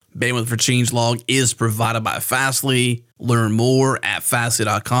Bandwidth for changelog is provided by Fastly. Learn more at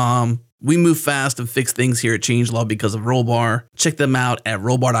fastly.com. We move fast and fix things here at changelog because of Rollbar. Check them out at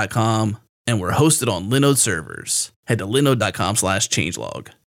rollbar.com. And we're hosted on Linode servers. Head to linode.com/changelog.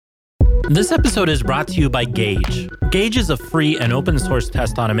 This episode is brought to you by Gauge. Gauge is a free and open source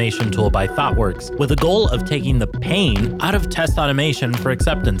test automation tool by ThoughtWorks with a goal of taking the pain out of test automation for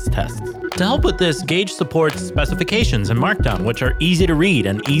acceptance tests. To help with this, Gauge supports specifications in Markdown, which are easy to read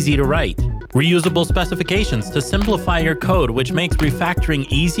and easy to write. Reusable specifications to simplify your code, which makes refactoring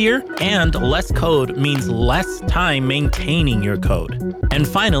easier, and less code means less time maintaining your code. And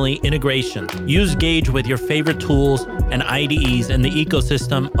finally, integration. Use Gauge with your favorite tools and IDEs in the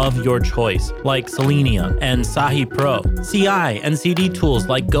ecosystem of your choice, like Selenium and Sahi Pro, CI and CD tools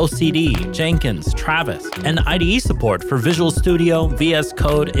like GoCD, Jenkins, Travis, and IDE support for Visual Studio, VS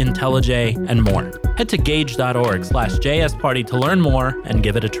Code, IntelliJ, and more. Head to gauge.org/JSParty to learn more and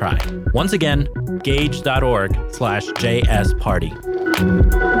give it a try. Once again, gauge.org/JSParty.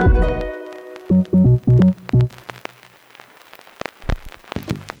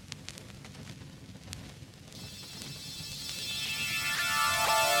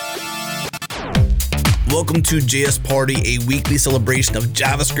 Welcome to JS Party, a weekly celebration of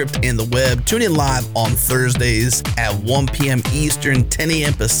JavaScript and the web. Tune in live on Thursdays at 1 p.m. Eastern, 10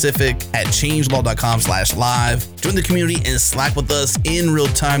 a.m. Pacific at changelog.com/live. Join the community and Slack with us in real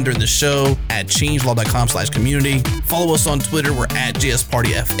time during the show at changelog.com/community. Follow us on Twitter. We're at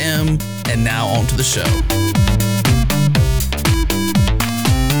JSPartyFM. And now on to the show.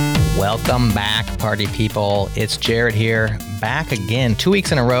 Welcome back, party people. It's Jerod here, back again. 2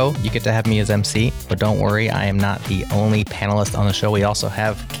 weeks in a row, you get to have me as MC. But don't worry, I am not the only panelist on the show. We also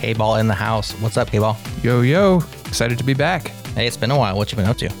have KBall in the house. What's up, KBall? Yo, yo. Excited to be back. Hey, it's been a while. What you been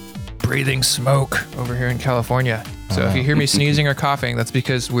up to? Breathing smoke over here in California. So if you hear me sneezing or coughing, that's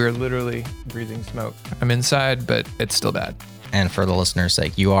because we're literally breathing smoke. I'm inside, but it's still bad. And for the listeners'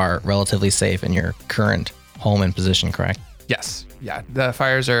 sake, you are relatively safe in your current home and position, correct? Yes. Yeah. The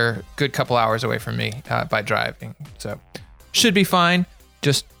fires are a good couple hours away from me by driving. So should be fine.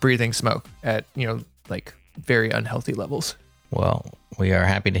 Just breathing smoke at, like very unhealthy levels. Well, we are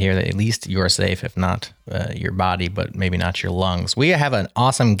happy to hear that at least you are safe, if not your body, but maybe not your lungs. We have an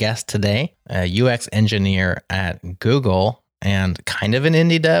awesome guest today, a UX engineer at Google and kind of an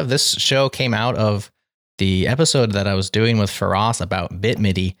indie dev. This show came out of the episode that I was doing with Faraz about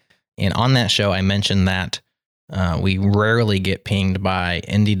BitMidi. And on that show, I mentioned that we rarely get pinged by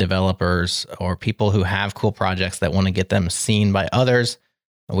indie developers or people who have cool projects that want to get them seen by others.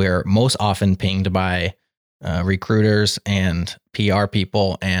 We're most often pinged by recruiters and PR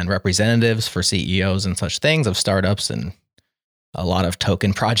people and representatives for CEOs and such things of startups and a lot of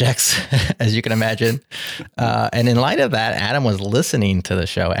token projects, as you can imagine. And in light of that, Adam was listening to the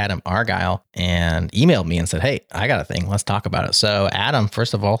show, Adam Argyle, and emailed me and said, hey, I got a thing. Let's talk about it. So Adam,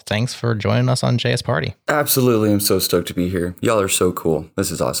 first of all, thanks for joining us on JS Party. Absolutely. I'm so stoked to be here. Y'all are so cool.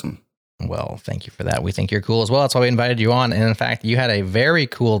 This is awesome. Well, thank you for that. We think you're cool as well. That's why we invited you on. And in fact, you had a very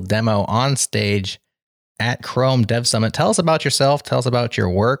cool demo on stage at Chrome Dev Summit. Tell us about yourself. Tell us about your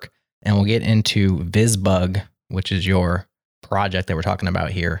work. And we'll get into VisBug, which is your project that we're talking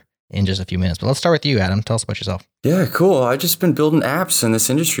about here in just a few minutes. But let's start with you, Adam. Tell us about yourself. Yeah, cool. I've just been building apps in this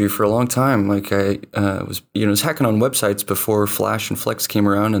industry for a long time. Like I was hacking on websites before Flash and Flex came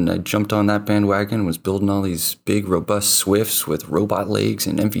around, and I jumped on that bandwagon and was building all these big, robust Swifts with robot legs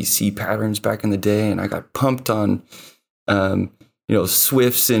and MVC patterns back in the day. And I got pumped on,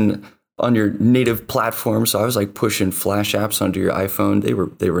 Swifts on your native platform. So I was like pushing Flash apps onto your iPhone.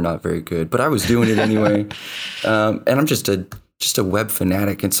 They were not very good, but I was doing it anyway. And I'm just a web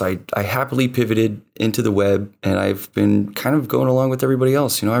fanatic. And so I happily pivoted into the web, and I've been kind of going along with everybody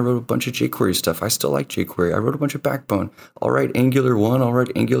else. I wrote a bunch of jQuery stuff. I still like jQuery. I wrote a bunch of Backbone. I'll write Angular 1. I'll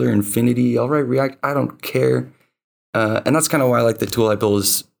write Angular Infinity. I'll write React. I don't care. And that's kind of why I like the tool I build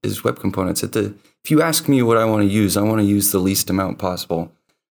is web components. If you ask me what I want to use the least amount possible.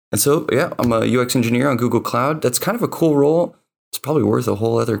 And so, yeah, I'm a UX engineer on Google Cloud. That's kind of a cool role. It's probably worth a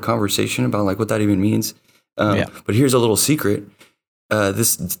whole other conversation about like what that even means. But here's a little secret.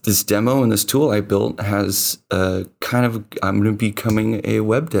 This demo and this tool I built has I'm going to be becoming a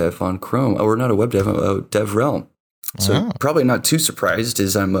web dev on Chrome. Or not a web dev, a dev realm. So probably not too surprised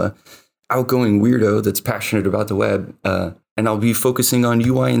as I'm a outgoing weirdo that's passionate about the web. And I'll be focusing on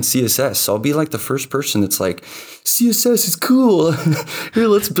UI and CSS. So I'll be like the first person that's like, CSS is cool. Here,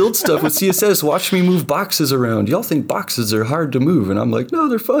 let's build stuff with CSS. Watch me move boxes around. Y'all think boxes are hard to move. And I'm like, no,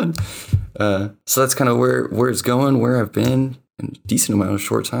 they're fun. So that's kind of where it's going, where I've been in a decent amount of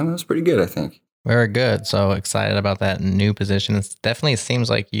short time. That was pretty good, I think. Very good. So excited about that new position. It definitely seems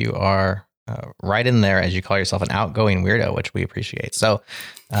like you are right in there, as you call yourself, an outgoing weirdo, which we appreciate. So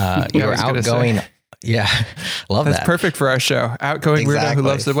you're outgoing. Yeah, love that. That's perfect for our show. Outgoing weirdo who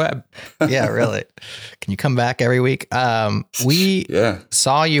loves the web. Yeah, really. Can you come back every week? We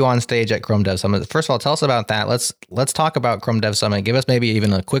saw you on stage at Chrome Dev Summit. First of all, tell us about that. Let's talk about Chrome Dev Summit. Give us maybe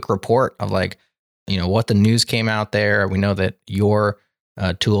even a quick report of what the news came out there. We know that your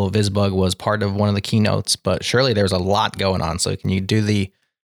tool VisBug was part of one of the keynotes, but surely there's a lot going on. So can you do the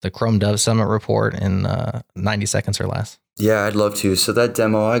Chrome Dev Summit report in 90 seconds or less? Yeah, I'd love to. So that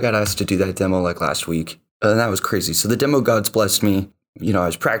demo, I got asked to do that demo last week, and that was crazy. So the demo gods blessed me. I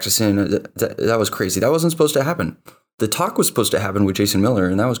was practicing. That was crazy. That wasn't supposed to happen. The talk was supposed to happen with Jason Miller,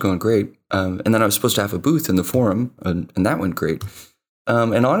 and that was going great. And then I was supposed to have a booth in the forum, and that went great.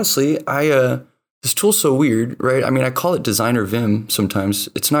 And honestly, this tool's so weird, right? I mean, I call it designer Vim sometimes.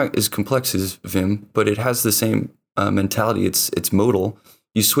 It's not as complex as Vim, but it has the same mentality. It's modal.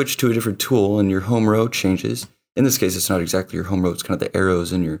 You switch to a different tool, and your home row changes. In this case, it's not exactly your home row. It's kind of the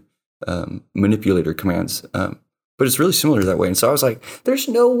arrows in your manipulator commands. But it's really similar that way. And so I was like, there's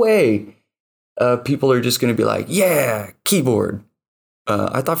no way people are just going to be like, yeah, keyboard.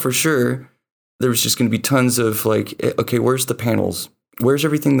 I thought for sure there was just going to be tons of okay, where's the panels? Where's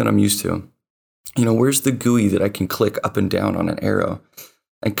everything that I'm used to? Where's the GUI that I can click up and down on an arrow?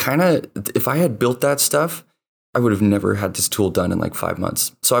 And kind of, if I had built that stuff, I would have never had this tool done in 5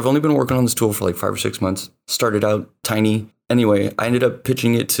 months. So I've only been working on this tool for 5 or 6 months. Started out tiny. Anyway, I ended up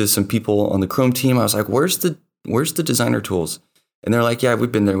pitching it to some people on the Chrome team. I was like, where's the designer tools? And they're like, yeah,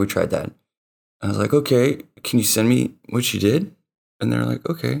 we've been there. We tried that. I was like, okay, can you send me what you did? And they're like,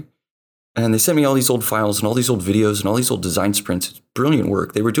 okay. And they sent me all these old files and all these old videos and all these old design sprints. It's brilliant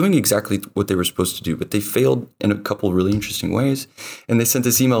work. They were doing exactly what they were supposed to do, but they failed in a couple really interesting ways. And they sent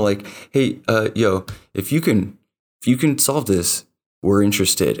this email like, hey, if you can solve this, we're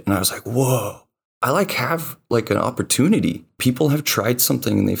interested. And I was like, whoa, I have an opportunity. People have tried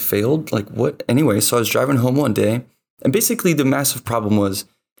something and they failed. What? Anyway, so I was driving home one day, and basically the massive problem was,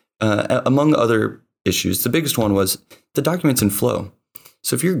 among other issues, the biggest one was the document's in flow.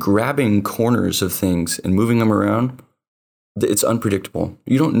 So if you're grabbing corners of things and moving them around, it's unpredictable.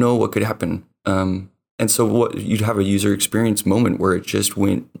 You don't know what could happen. And so you'd have a user experience moment where it just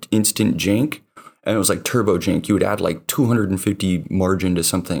went instant jank. And it was like turbo jank. You would add 250 margin to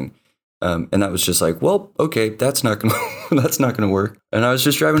something. And that was just well, okay, that's not gonna work. And I was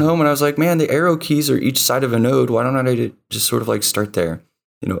just driving home and I was like, man, the arrow keys are each side of a node. Why don't I just sort of start there?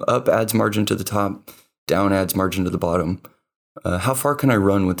 Up adds margin to the top, down adds margin to the bottom. How far can I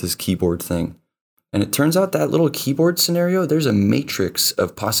run with this keyboard thing? And it turns out that little keyboard scenario, there's a matrix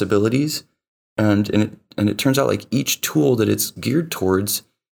of possibilities. And it turns out each tool that it's geared towards,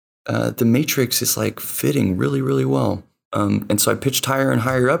 the matrix is fitting really, really well. And so I pitched higher and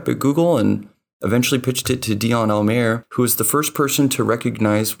higher up at Google and eventually pitched it to Dion Almayer, who was the first person to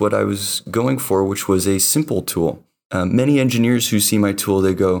recognize what I was going for, which was a simple tool. Many engineers who see my tool,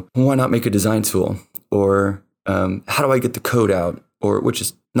 they go, well, why not make a design tool? Or how do I get the code out? Or which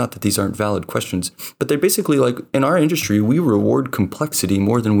is not that these aren't valid questions, but they're basically in our industry, we reward complexity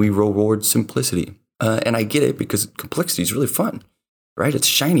more than we reward simplicity. And I get it because complexity is really fun. Right? It's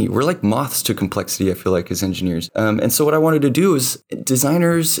shiny. We're like moths to complexity, I feel as engineers. And so what I wanted to do is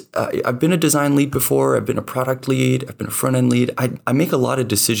designers, I've been a design lead before. I've been a product lead. I've been a front-end lead. I make a lot of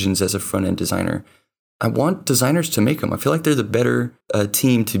decisions as a front-end designer. I want designers to make them. I feel they're the better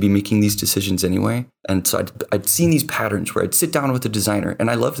team to be making these decisions anyway. And so I'd seen these patterns where I'd sit down with a designer.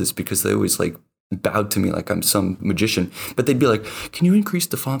 And I love this because they always bowed to me like I'm some magician. But they'd be like, can you increase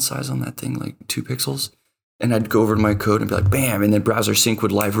the font size on that thing 2 pixels? And I'd go over to my code and be like, bam. And then Browser Sync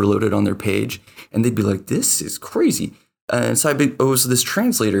would live reload it on their page. And they'd be like, this is crazy. And so I was this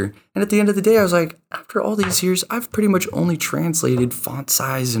translator. And at the end of the day, I was like, after all these years, I've pretty much only translated font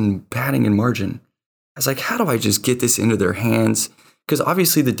size and padding and margin. I was like, how do I just get this into their hands? Because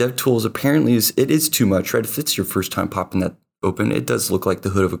obviously the DevTools apparently it is too much, right? If it's your first time popping that open, it does look like the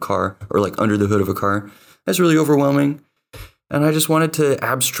hood of a car or under the hood of a car. That's really overwhelming. And I just wanted to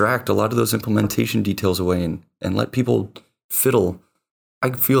abstract a lot of those implementation details away and let people fiddle.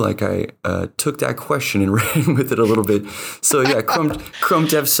 I feel like I took that question and ran with it a little bit. So yeah, Chrome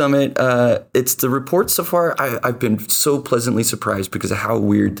Dev Summit. It's the report so far. I've been so pleasantly surprised because of how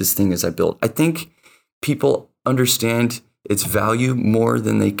weird this thing is I built. I think people understand its value more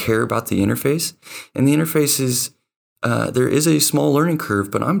than they care about the interface. And the interface is, there is a small learning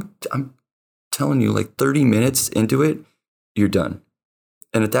curve, but I'm telling you, 30 minutes into it, you're done.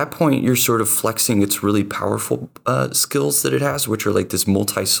 And at that point, you're sort of flexing its really powerful skills that it has, which are this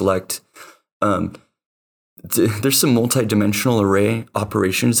multi-select There's some multi-dimensional array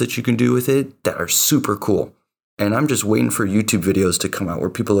operations that you can do with it that are super cool. And I'm just waiting for YouTube videos to come out where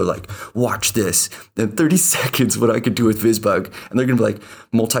people are like, watch this. In 30 seconds, what I could do with VisBug. And they're going to be like,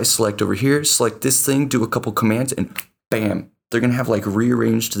 multi-select over here, select this thing, do a couple commands, and bam. They're going to have like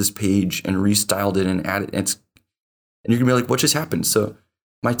rearranged this page and restyled it and added. And you're going to be like, what just happened? So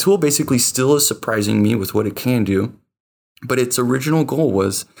my tool basically still is surprising me with what it can do. But its original goal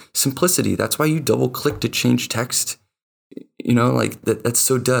was simplicity. That's why you double click to change text. You know, like that's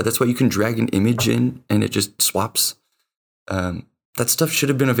so duh. That's why you can drag an image in and it just swaps. That stuff should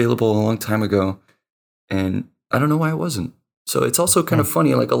have been available a long time ago. And I don't know why it wasn't. So it's also kind of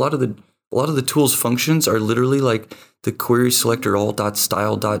funny. Like a lot of the tool's functions are literally like the query selector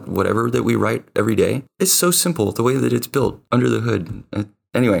all.style whatever that we write every day. It's so simple the way that it's built under the hood.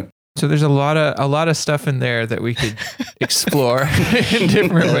 Anyway. So there's a lot of stuff in there that we could explore in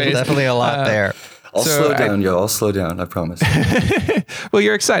different ways. Definitely a lot there. I'll slow down, y'all. I'll slow down. I promise. Well,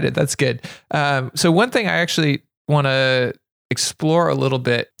 you're excited. That's good. So one thing I actually want to explore a little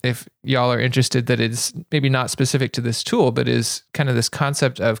bit, if y'all are interested, that is maybe not specific to this tool, but is kind of this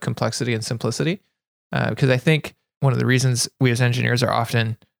concept of complexity and simplicity. Because I think one of the reasons we as engineers are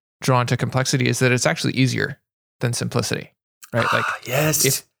often drawn to complexity is that it's actually easier than simplicity, right? Like,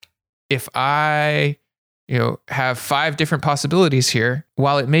 yes. If I, have 5 different possibilities here,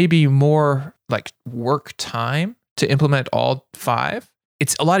 while it may be more like work time to implement all 5,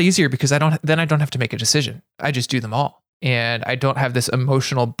 it's a lot easier because I don't have to make a decision. I just do them all. And I don't have this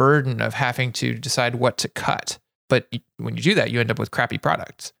emotional burden of having to decide what to cut. But when you do that, you end up with crappy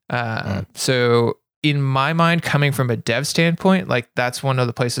products. So in my mind, coming from a dev standpoint, like that's one of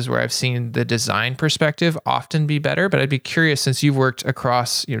the places where I've seen the design perspective often be better. But I'd be curious, since you've worked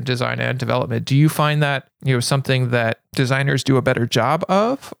across design and development, do you find that something that designers do a better job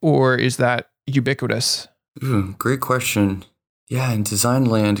of, or is that ubiquitous? Great question. Yeah, in design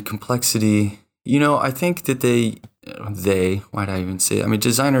land, complexity. I think that why'd I even say it? I mean,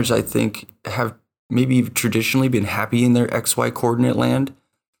 designers, I think, have maybe traditionally been happy in their XY coordinate land.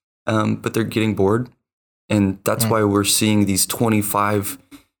 But they're getting bored. And that's why we're seeing these 25,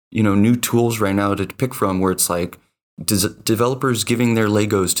 new tools right now to pick from, where it's like developers giving their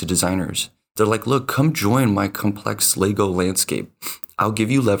Legos to designers. They're like, look, come join my complex Lego landscape. I'll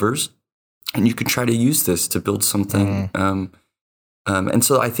give you levers and you can try to use this to build something. And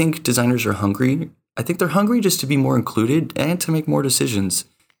so I think designers are hungry. I think they're hungry just to be more included and to make more decisions,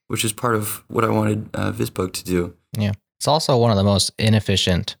 which is part of what I wanted VisBug to do. Yeah. It's also one of the most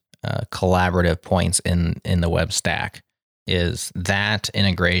inefficient collaborative points in the web stack, is that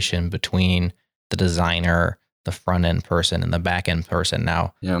integration between the designer, the front end person, and the back end person.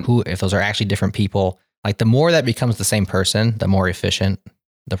 Now, if those are actually different people, like the more that becomes the same person, the more efficient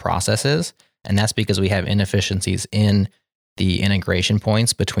the process is. And that's because we have inefficiencies in the integration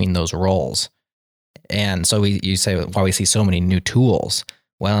points between those roles. And so you say why we see so many new tools.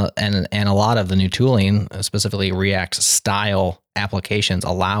 Well, and a lot of the new tooling, specifically React style applications,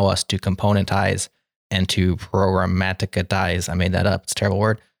 allow us to componentize and to programmaticatize. I made that up. It's a terrible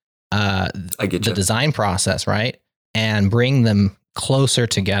word. I get the design process, right? And bring them closer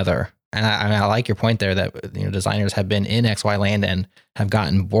together. And I like your point there that designers have been in XY land and have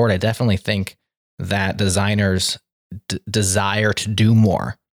gotten bored. I definitely think that designers desire to do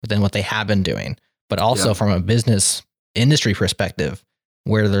more than what they have been doing, but also from a business industry perspective,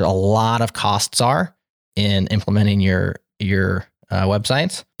 where there a lot of costs are in implementing your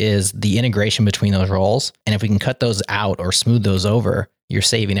websites, is the integration between those roles. And if we can cut those out or smooth those over, you're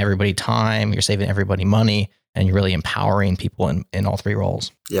saving everybody time, you're saving everybody money, and you're really empowering people in all 3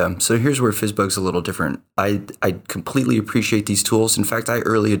 roles. Yeah. So here's where VisBug's a little different. I completely appreciate these tools. In fact, I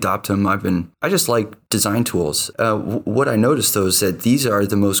early adopt them. I just like design tools. What I noticed though is that these are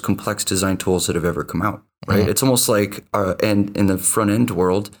the most complex design tools that have ever come out. Right? It's almost like, and in the front end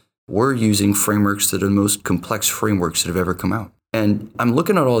world, we're using frameworks that are the most complex frameworks that have ever come out. And I'm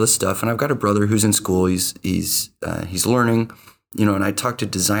looking at all this stuff, and I've got a brother who's in school. He's learning. And I talk to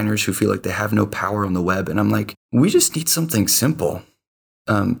designers who feel like they have no power on the web. And I'm like, we just need something simple.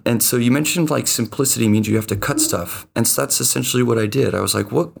 And so you mentioned like simplicity means you have to cut stuff. And so that's essentially what I did. I was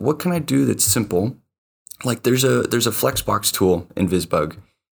like, what can I do that's simple? Like there's a Flexbox tool in VisBug.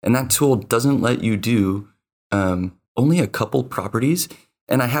 And that tool doesn't let you do only a couple properties.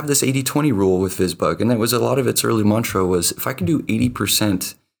 And I have this 80-20 rule with VisBug. And that was a lot of its early mantra was, if I can do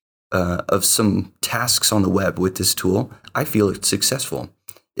 80% of some tasks on the web with this tool, I feel it's successful.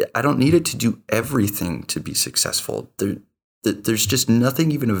 I don't need it to do everything to be successful. there's just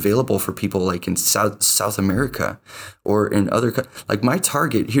nothing even available for people like in South America or in other, like my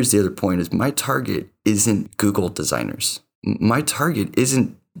target, here's the other point, is my target isn't Google designers. My target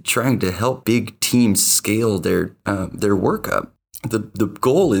isn't trying to help big teams scale their work up. The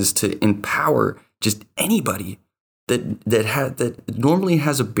goal is to empower just anybody that normally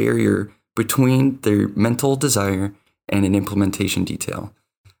has a barrier between their mental desire and an implementation detail.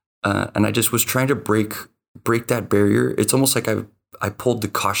 And I just was trying to break that barrier. It's almost like I pulled the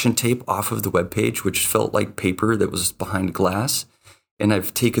caution tape off of the web page, which felt like paper that was behind glass, and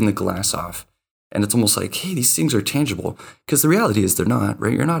I've taken the glass off. And it's almost like, hey, these things are tangible, because the reality is they're not,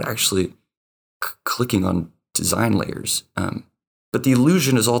 right? You're not actually clicking on design layers. But the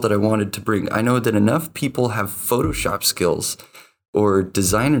illusion is all that I wanted to bring. I know that enough people have Photoshop skills or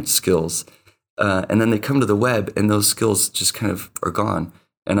designer skills, and then they come to the web and those skills just kind of are gone.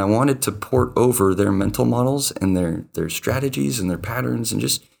 And I wanted to port over their mental models and their strategies and their patterns and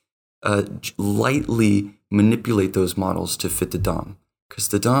just lightly manipulate those models to fit the DOM. Because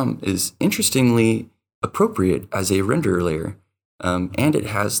the DOM is interestingly appropriate as a render layer, and it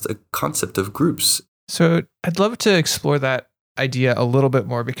has the concept of groups. So I'd love to explore that idea a little bit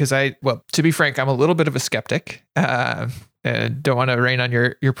more, because to be frank, I'm a little bit of a skeptic. And don't want to rain on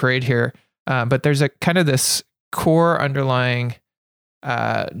your parade here. But there's a kind of this core underlying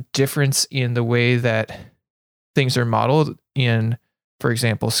difference in the way that things are modeled in, for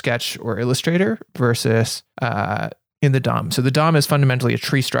example, Sketch or Illustrator versus in the DOM. So the DOM is fundamentally a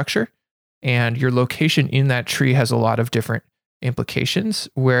tree structure, and your location in that tree has a lot of different implications.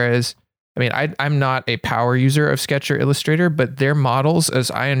 Whereas, I mean, I'm not a power user of Sketch or Illustrator, but their models, as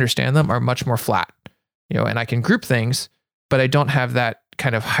I understand them, are much more flat. And I can group things, but I don't have that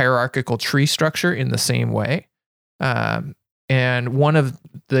kind of hierarchical tree structure in the same way. And one of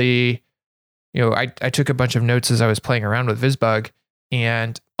the, I took a bunch of notes as I was playing around with VisBug,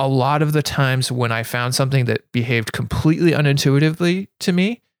 and a lot of the times when I found something that behaved completely unintuitively to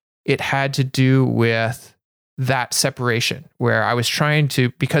me, it had to do with that separation, where I was trying to,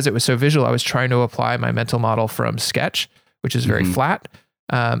 because it was so visual, I was trying to apply my mental model from Sketch, which is very flat.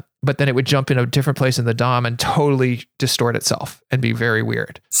 But then it would jump in a different place in the DOM and totally distort itself and be very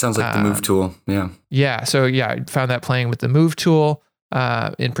weird. Sounds like the move tool. Yeah. Yeah. So I found that playing with the move tool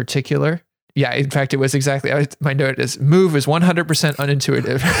in particular. Yeah. In fact, it was exactly, my note is move is 100%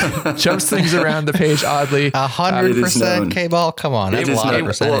 unintuitive. Jumps things around the page oddly. 100% KBall. Come on. That's a lot of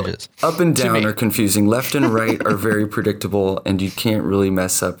percentages. Well, up and down are confusing. Left and right are very predictable, and you can't really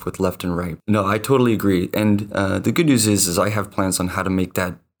mess up with left and right. No, I totally agree. And the good news is I have plans on how to make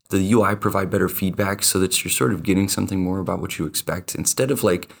the UI provide better feedback, so that you're sort of getting something more about what you expect, instead of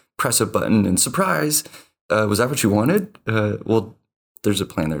like press a button and surprise, was that what you wanted? Well, there's a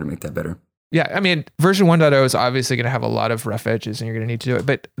plan there to make that better. Yeah, I mean, version 1.0 is obviously going to have a lot of rough edges, and you're going to need to do it.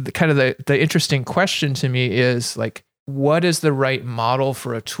 But the interesting question to me is like, what is the right model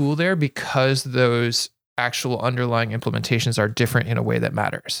for a tool there? Because those actual underlying implementations are different in a way that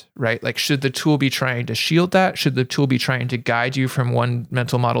matters, right? Like, should the tool be trying to shield that? Should the tool be trying to guide you from one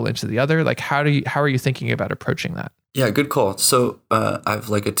mental model into the other? Like, how are you thinking about approaching that? Yeah, good call. So I have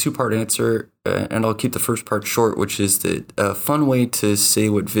like a 2-part answer, and I'll keep the first part short, which is that a fun way to say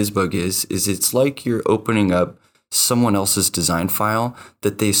what VisBug is it's like you're opening up someone else's design file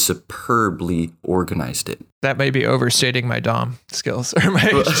that they superbly organized it. That may be overstating my DOM skills or my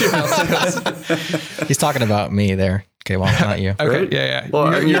HTML skills. He's talking about me there. Okay, well, not you. Okay, right? Yeah.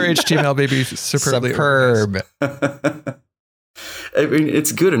 Well, your HTML may be superb. I mean,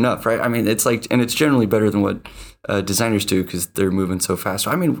 it's good enough, right? I mean, it's like, and it's generally better than what designers do, because they're moving so fast.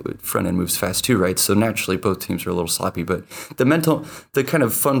 I mean, front end moves fast too, right? So naturally, both teams are a little sloppy. But the kind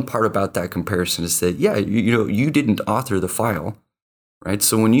of fun part about that comparison is that, yeah, you didn't author the file, right?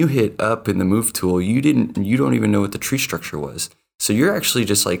 So when you hit up in the move tool, you don't even know what the tree structure was. So you're actually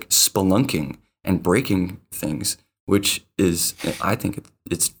just like spelunking and breaking things, which is, I think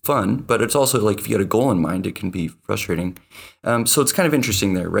it's fun, but it's also like, if you had a goal in mind, it can be frustrating. So it's kind of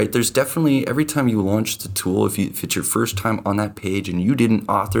interesting there, right? There's definitely, every time you launch the tool, if it's your first time on that page and you didn't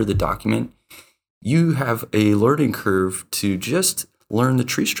author the document, you have a learning curve to just learn the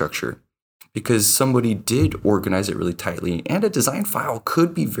tree structure, because somebody did organize it really tightly. And a design file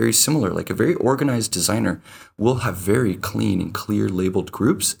could be very similar. Like a very organized designer will have very clean and clear labeled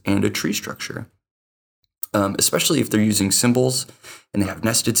groups and a tree structure. Especially if they're using symbols and they have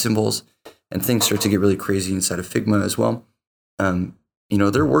nested symbols, and things start to get really crazy inside of Figma as well.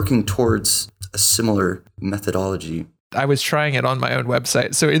 They're working towards a similar methodology. I was trying it on my own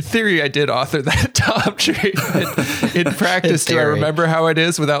website. So in theory, I did author that DOM tree. In practice, do I remember how it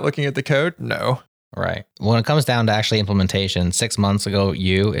is without looking at the code? No. Right. When it comes down to actually implementation, 6 months ago,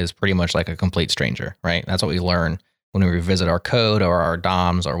 you is pretty much like a complete stranger, right? That's what we learn when we revisit our code or our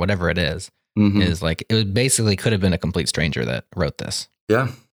DOMs or whatever it is. Is like, it basically could have been a complete stranger that wrote this.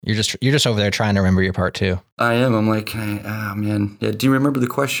 Yeah. You're just over there trying to remember your part too. I am. I'm like, oh man. Yeah. Do you remember the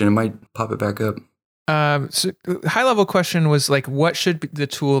question? I might pop it back up. So high level question was like, what should the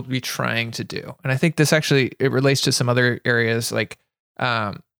tool be trying to do? And I think this actually, it relates to some other areas like,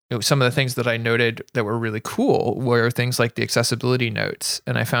 some of the things that I noted that were really cool were things like the accessibility notes.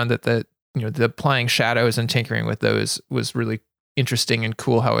 And I found that the applying shadows and tinkering with those was really interesting and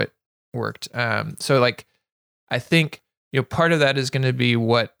cool how it worked. So like, I think, part of that is going to be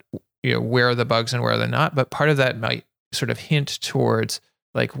where are the bugs and where are they not, but part of that might sort of hint towards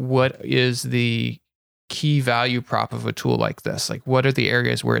like, what is the key value prop of a tool like this? Like, what are the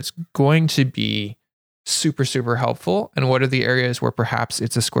areas where it's going to be super, super helpful? And what are the areas where perhaps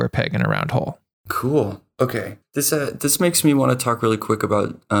it's a square peg in a round hole? Cool. Okay. This makes me want to talk really quick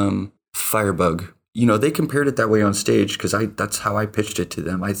about Firebug. They compared it that way on stage because that's how I pitched it to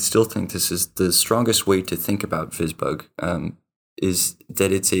them. I still think this is the strongest way to think about VisBug, is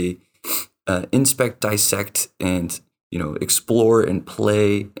that it's a inspect, dissect, and explore and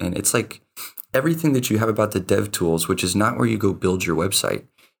play. And it's like everything that you have about the DevTools, which is not where you go build your website.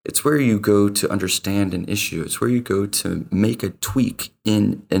 It's where you go to understand an issue. It's where you go to make a tweak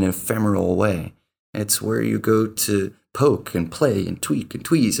in an ephemeral way. It's where you go to poke and play and tweak and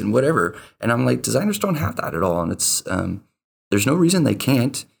tweeze and whatever. And I'm like, designers don't have that at all. And it's there's no reason they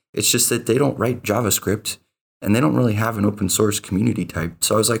can't. It's just that they don't write JavaScript and they don't really have an open source community type.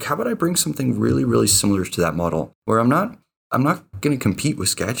 So I was like, how about I bring something really, really similar to that model where I'm not going to compete with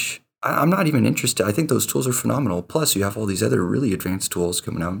Sketch. I'm not even interested. I think those tools are phenomenal. Plus, you have all these other really advanced tools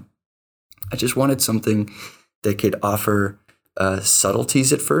coming out. I just wanted something that could offer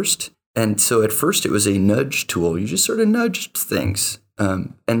subtleties at first. And so at first, it was a nudge tool. You just sort of nudged things.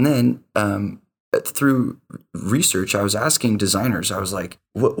 And then through research, I was asking designers, I was like,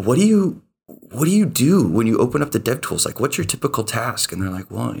 what do you do when you open up the DevTools? Like, what's your typical task? And they're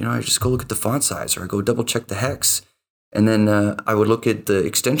like, well, I just go look at the font size or I go double check the hex. And then I would look at the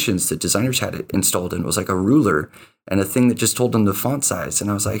extensions that designers had installed, and it was like a ruler and a thing that just told them the font size. And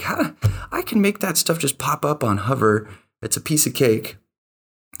I was like, I can make that stuff just pop up on hover. It's a piece of cake.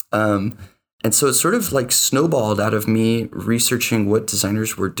 And so it sort of like snowballed out of me researching what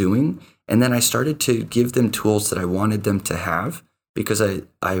designers were doing. And then I started to give them tools that I wanted them to have, because I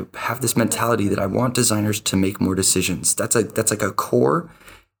have this mentality that I want designers to make more decisions. That's like a core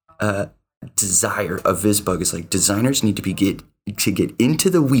desire of VisBug. Is like designers need to get into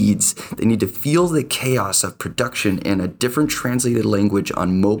the weeds. They need to feel the chaos of production in a different translated language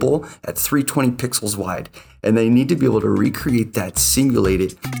on mobile at 320 pixels wide. And they need to be able to recreate that, simulate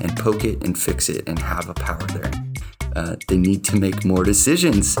it, and poke it and fix it and have a power there. They need to make more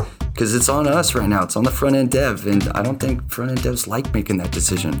decisions because it's on us right now. It's on the front end dev. And I don't think front end devs like making that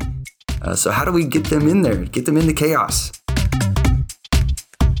decision. So how do we get them in there? Get them into chaos?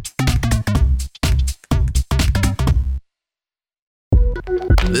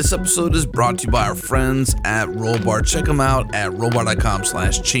 This episode is brought to you by our friends at Rollbar. Check them out at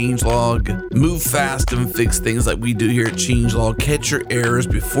rollbar.com/changelog. Move fast and fix things like we do here at Changelog. Catch your errors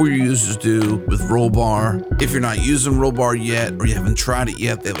before your users do with Rollbar. If you're not using Rollbar yet, or you haven't tried it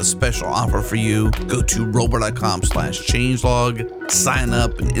yet, they have a special offer for you. Go to rollbar.com/changelog. Sign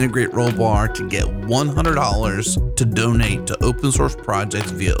up and integrate Rollbar to get $100 to donate to open source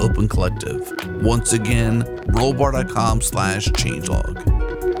projects via Open Collective. Once again, rollbar.com/changelog.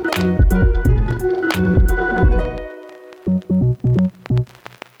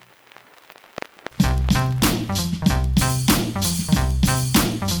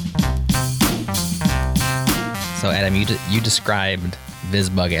 So Adam, you described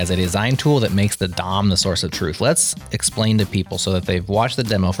VisBug as a design tool that makes the DOM the source of truth. Let's explain to people so that they've watched the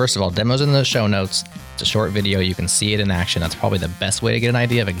demo. First of all, demo's in the show notes. It's a short video. You can see it in action. That's probably the best way to get an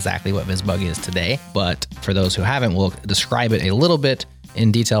idea of exactly what VisBug is today. But for those who haven't, we'll describe it a little bit in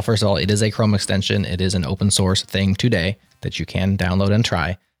detail. First of all, it is a Chrome extension. It is an open source thing today that you can download and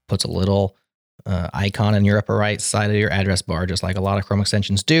try. Puts a little icon in your upper right side of your address bar, just like a lot of Chrome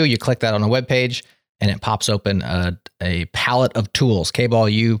extensions do. You click that on a web page, and it pops open a palette of tools.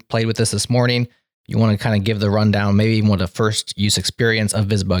 KBall, you played with this morning. You want to kind of give the rundown, maybe even what the first use experience of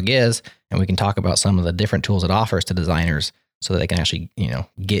VisBug is, and we can talk about some of the different tools it offers to designers so that they can actually,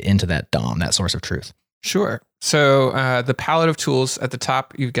 get into that DOM, that source of truth. Sure. So the palette of tools at the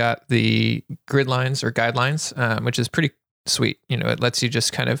top, you've got the grid lines or guidelines, which is pretty sweet. It lets you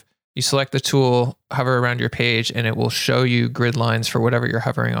just you select the tool, hover around your page, and it will show you grid lines for whatever you're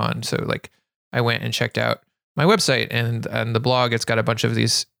hovering on. So like I went and checked out my website, and the blog, it's got a bunch of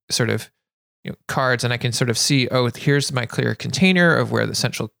these sort of cards, and I can sort of see, oh, here's my clear container of where the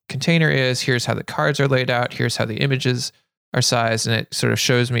central container is. Here's how the cards are laid out. Here's how the images are sized. And it sort of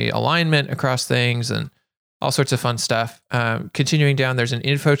shows me alignment across things and all sorts of fun stuff. Continuing down, there's an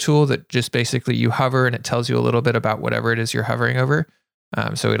info tool that just basically you hover and it tells you a little bit about whatever it is you're hovering over.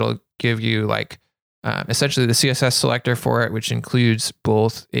 So it'll give you like essentially the CSS selector for it, which includes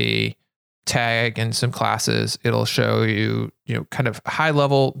both a tag and some classes. It'll show you, kind of high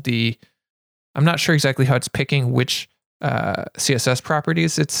level, I'm not sure exactly how it's picking which CSS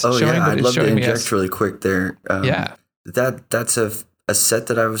properties it's showing. Yeah, but I'd it's love to showing inject really quick there. Yeah. That's a set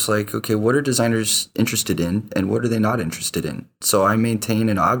that I was like, okay, what are designers interested in and what are they not interested in? So I maintain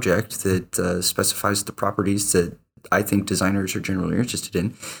an object that specifies the properties that I think designers are generally interested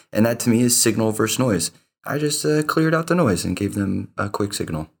in. And that to me is signal versus noise. I just cleared out the noise and gave them a quick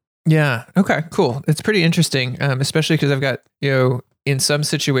signal. Yeah. Okay, cool. It's pretty interesting, especially because I've got, in some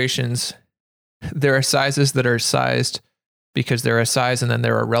situations, there are sizes that are sized because they're a size and then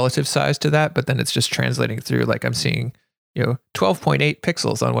there are relative size to that, but then it's just translating through, like I'm seeing 12.8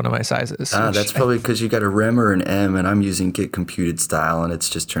 pixels on one of my sizes. That's probably because you got a rem or an M, and I'm using get computed style, and it's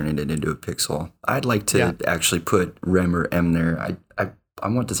just turning it into a pixel. I'd like to actually put rem or M there. I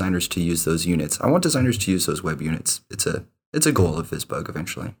want designers to use those units. I want designers to use those web units. It's a goal of VisBug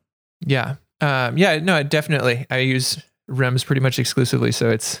eventually. Yeah. No, definitely. I use rems pretty much exclusively,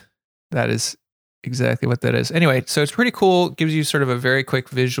 so that is exactly what that is. Anyway, so it's pretty cool. Gives you sort of a very quick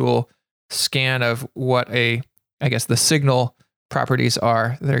visual scan of what the signal properties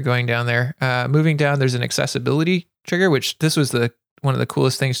are that are going down there. Moving down, there's an accessibility trigger, which this was one of the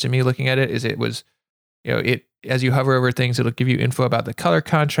coolest things to me looking at it. Is it was, as you hover over things, it'll give you info about the color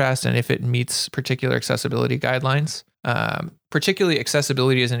contrast and if it meets particular accessibility guidelines. Particularly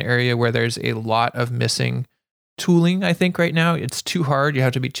accessibility is an area where there's a lot of missing tooling, I think, right now. It's too hard. You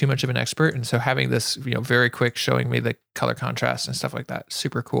have to be too much of an expert. And so having this, very quick showing me the color contrast and stuff like that,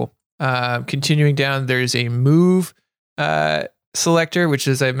 super cool. Continuing down, there's a move selector, which,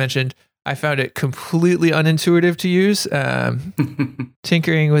 as I mentioned, I found it completely unintuitive to use.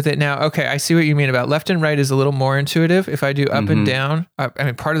 Tinkering with it now. Okay, I see what you mean about left and right is a little more intuitive. If I do up and down,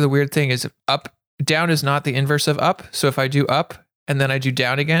 part of the weird thing is down is not the inverse of up. So if I do up and then I do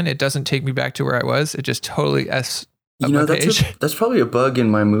down again, it doesn't take me back to where I was. It just totally that's probably a bug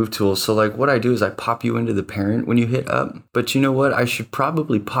in my move tool. So like what I do is I pop you into the parent when you hit up. But you know what? I should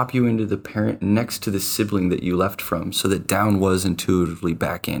probably pop you into the parent next to the sibling that you left from so that down was intuitively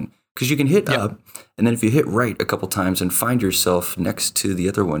back in. Because you can hit up, and then if you hit right a couple times and find yourself next to the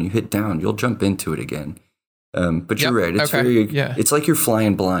other one, you hit down, you'll jump into it again. But you're right. It's it's like you're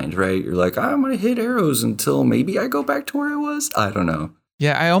flying blind, right? You're like, I'm going to hit arrows until maybe I go back to where I was. I don't know.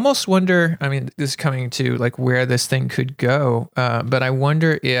 Yeah, I almost wonder, this is coming to like where this thing could go. But I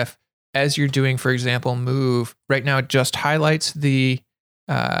wonder if, as you're doing, for example, move, right now it just highlights the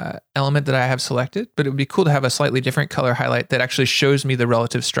element that I have selected, but it would be cool to have a slightly different color highlight that actually shows me the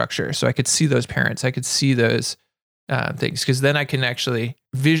relative structure. So I could see those parents. I could see those things, because then I can actually,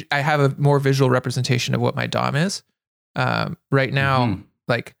 I have a more visual representation of what my DOM is. Right now,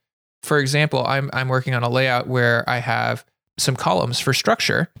 like, for example, I'm working on a layout where I have some columns for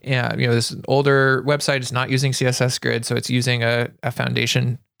structure. This older website is not using CSS grid, so it's using a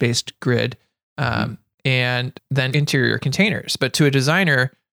foundation-based grid. And then interior containers. But to a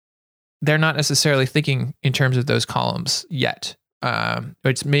designer, they're not necessarily thinking in terms of those columns yet.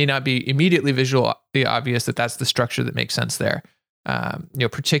 It may not be immediately visually obvious that that's the structure that makes sense there.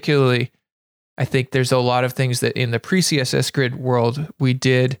 Particularly, I think there's a lot of things that in the pre-CSS grid world we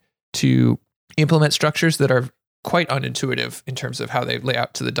did to implement structures that are quite unintuitive in terms of how they lay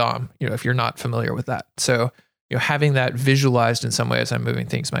out to the DOM, if you're not familiar with that. So, having that visualized in some way as I'm moving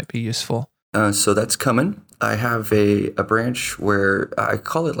things might be useful. So that's coming. I have a branch where I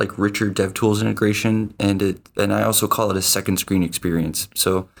call it like richer DevTools integration, and I also call it a second screen experience.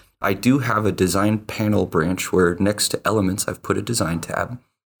 So I do have a design panel branch where next to elements I've put a design tab,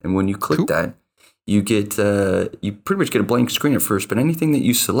 and when you click that, you get you pretty much get a blank screen at first, but anything that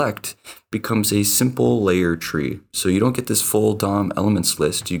you select becomes a simple layer tree. So you don't get this full DOM elements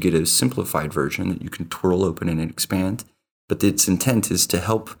list. You get a simplified version that you can twirl open and expand. But its intent is to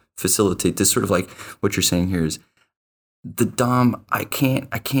help facilitate this sort of like what you're saying here is the DOM. I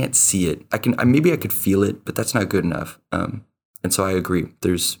can't see it. Maybe I could feel it, but that's not good enough. And so I agree.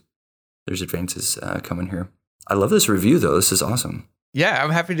 There's advances coming here. I love this review though. This is awesome. Yeah, I'm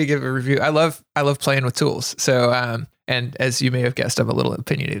happy to give a review. I love playing with tools. So and as you may have guessed, I'm a little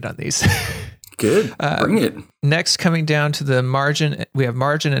opinionated on these. Good. Bring it. Next, coming down to the margin, we have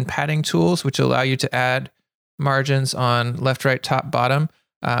margin and padding tools, which allow you to add margins on left, right, top, bottom.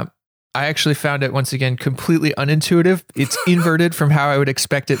 I actually found it, once again, completely unintuitive. It's inverted from how I would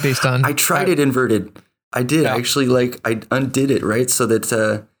expect it based on... I tried it inverted. I did. Yeah. Actually, like, I undid it, right? So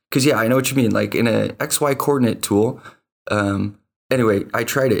that, because, yeah, I know what you mean. Like, in a XY coordinate tool, anyway, I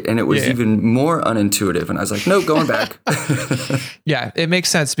tried it, and it was even more unintuitive. And I was like, no, going back. Yeah, it makes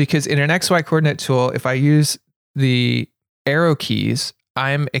sense, because in an XY coordinate tool, if I use the arrow keys,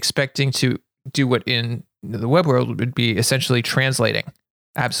 I'm expecting to do what in the web world would be essentially translating.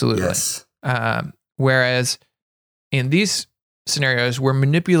 Absolutely. Yes. Whereas in these scenarios, we're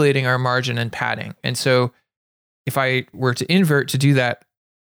manipulating our margin and padding. And so if I were to invert to do that,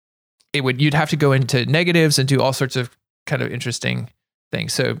 you'd have to go into negatives and do all sorts of kind of interesting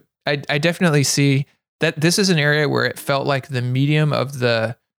things. So I definitely see that this is an area where it felt like the medium of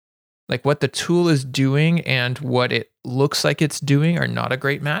like what the tool is doing and what it looks like it's doing are not a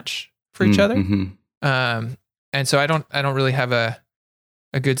great match for each other. And so I don't really have a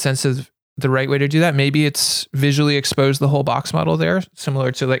good sense of the right way to do that. Maybe it's visually expose the whole box model there,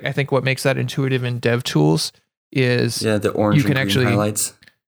 similar to, like, I think what makes that intuitive in DevTools is the orange you can and actually green highlights.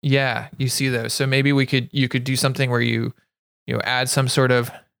 Yeah, you see those. So maybe you could do something where you add some sort of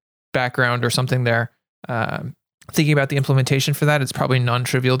background or something there. Thinking about the implementation for that, it's probably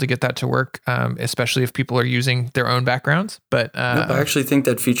non-trivial to get that to work, especially if people are using their own backgrounds. But no, I actually think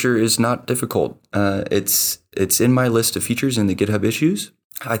that feature is not difficult. It's in my list of features in the GitHub issues.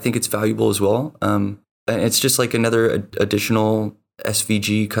 I think it's valuable as well. It's just like another additional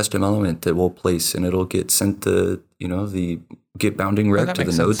SVG custom element that we'll place, and it'll get sent the Git bounding rec to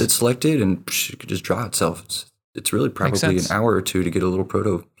the node that's selected, and it could just draw itself. It's really probably an hour or two to get a little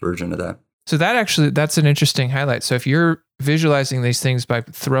proto version of that. So that's an interesting highlight. So if you're visualizing these things by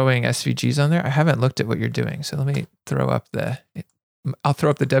throwing SVGs on there, I haven't looked at what you're doing. So let me I'll throw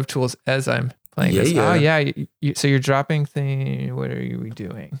up the DevTools as I'm playing this. Yeah. Oh yeah. So you're dropping things. What are we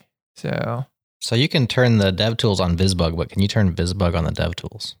doing? So you can turn the DevTools on VisBug, but can you turn VisBug on the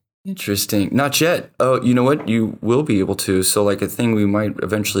DevTools? Interesting. Not yet. Oh, you know what? You will be able to. So like a thing we might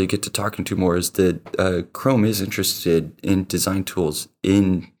eventually get to talking to more is that Chrome is interested in design tools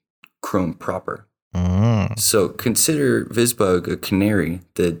in Chrome proper. So consider VisBug a canary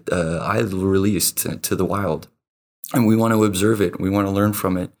that I released to the wild, and we want to observe it. We want to learn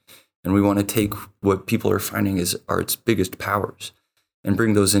from it, and we want to take what people are finding are its biggest powers and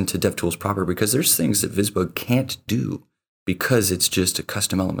bring those into DevTools proper, because there's things that VisBug can't do because it's just a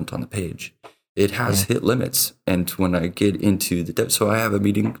custom element on the page. It has hit limits. And when I get into so I have a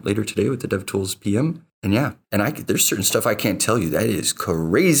meeting later today with the DevTools PM. And there's certain stuff I can't tell you. That is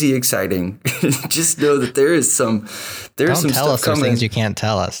crazy exciting. Just know that there's some stuff coming. Things you can't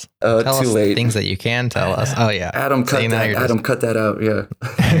tell us. Oh, tell too us late. Things that you can tell us. Oh yeah. Adam, cut that out. Yeah.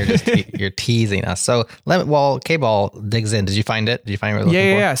 You're teasing us. So while KBall digs in, did you find it? Did you find what we're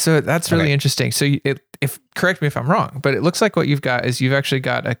looking for? Yeah. So that's really interesting. So correct me if I'm wrong, but it looks like what you've got is you've actually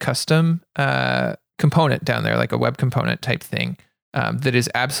got a custom component down there, like a web component type thing. That is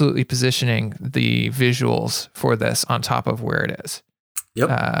absolutely positioning the visuals for this on top of where it is. Yep.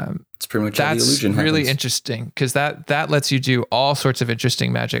 It's pretty much how the illusion happens. That's really interesting, because that lets you do all sorts of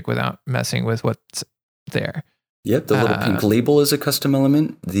interesting magic without messing with what's there. Yep. The little pink label is a custom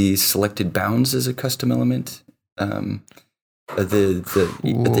element. The selected bounds is a custom element. Toolbar,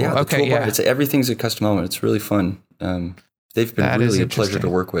 everything's a custom element. It's really fun. They've been really a pleasure to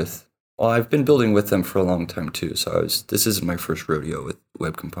work with. Well, I've been building with them for a long time too, so this isn't my first rodeo with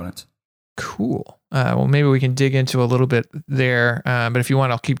web components. Cool. Well, maybe we can dig into a little bit there, but if you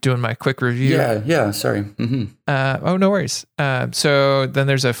want, I'll keep doing my quick review. Yeah. Sorry. No worries. So then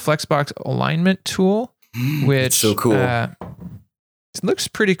there's a Flexbox alignment tool, which it's so cool. It looks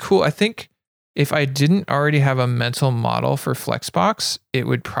pretty cool. I think if I didn't already have a mental model for Flexbox, it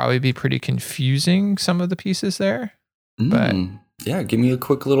would probably be pretty confusing, some of the pieces there. But yeah, give me a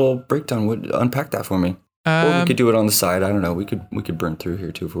quick little breakdown. Unpack that for me. Or we could do it on the side. I don't know. We could burn through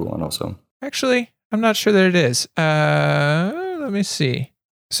here too if we want also. Actually, I'm not sure that it is. Let me see.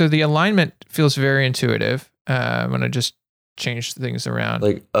 So the alignment feels very intuitive. I'm going to just change things around.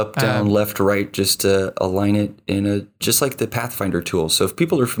 Like up, down, left, right, just to align it just like the Pathfinder tool. So if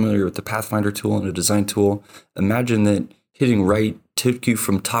people are familiar with the Pathfinder tool and a design tool, imagine that hitting right took you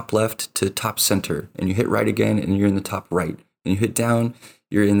from top left to top center, and you hit right again and you're in the top right. And you hit down,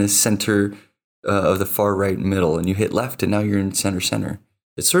 you're in the center of the far right middle, and you hit left, and now you're in center.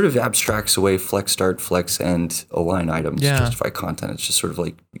 It sort of abstracts away flex start, flex end, align items, justify content. It's just sort of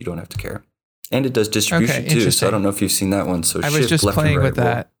like you don't have to care. And it does distribution too, so I don't know if you've seen that one. So I was just playing with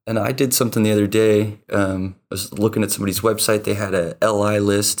that. And I did something the other day. I was looking at somebody's website. They had a LI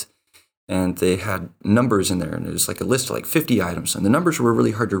list, and they had numbers in there. And it was like a list of like 50 items. And the numbers were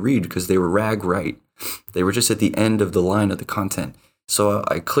really hard to read because they were rag right. They were just at the end of the line of the content. So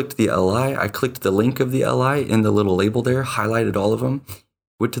I clicked the LI. I clicked the link of the LI in the little label there, highlighted all of them,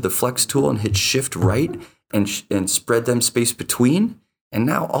 went to the flex tool and hit shift right and spread them space between. And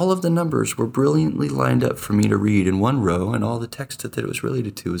now all of the numbers were brilliantly lined up for me to read in one row, and all the text that it was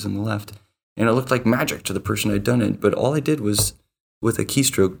related to was on the left. And it looked like magic to the person I'd done it. But all I did was, with a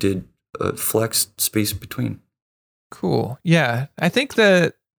keystroke, did flex space between. Cool. Yeah. I think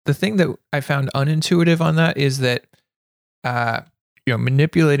the thing that I found unintuitive on that is that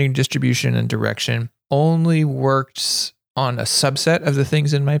manipulating distribution and direction only works on a subset of the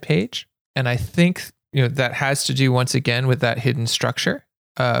things in my page. And I think that has to do, once again, with that hidden structure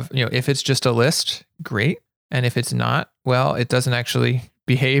of, if it's just a list, great. And if it's not, well, it doesn't actually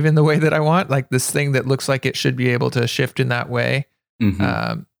behave in the way that I want. Like this thing that looks like it should be able to shift in that way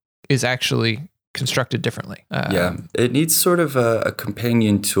is actually constructed differently. It needs sort of a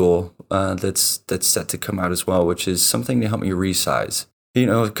companion tool that's set to come out as well, which is something to help me resize.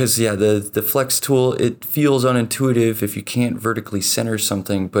 Because the flex tool, it feels unintuitive if you can't vertically center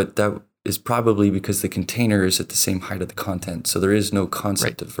something, but that is probably because the container is at the same height of the content. So there is no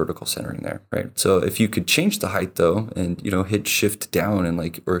concept of vertical centering there, right? So if you could change the height though, and hit shift down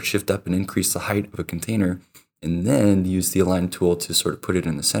and or shift up and increase the height of a container, and then use the align tool to sort of put it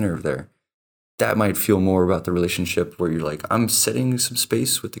in the center of there, that might feel more about the relationship where you're like, I'm setting some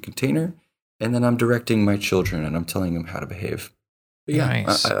space with the container, and then I'm directing my children and I'm telling them how to behave. But yeah,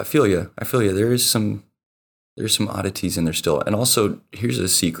 nice. I feel you. There's some oddities in there still. And also, here's a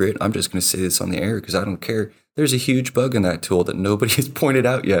secret. I'm just going to say this on the air because I don't care. There's a huge bug in that tool that nobody has pointed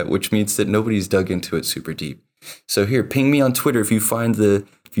out yet, which means that nobody's dug into it super deep. So here, ping me on Twitter if you find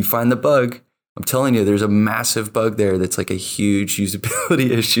the bug. I'm telling you, there's a massive bug there that's like a huge usability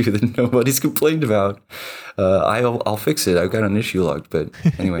issue that nobody's complained about. I'll fix it. I've got an issue logged, but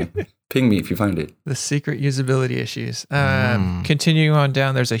anyway, ping me if you find it. The secret usability issues. Continuing on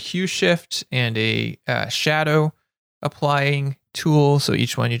down, there's a hue shift and a shadow applying tool. So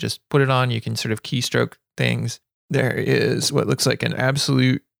each one you just put it on, you can sort of keystroke things. There is what looks like an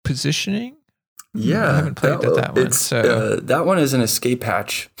absolute positioning. Yeah, I haven't played that one. So that one is an escape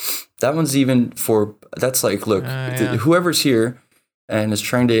hatch. That one's even that's like, look, whoever's here and is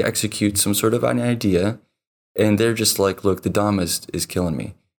trying to execute some sort of an idea, and they're just like, look, the DOM is killing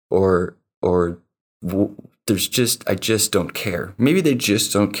me, or I just don't care. Maybe they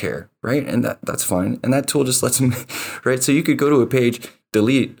just don't care, right? And that's fine. And that tool just lets them, right? So you could go to a page,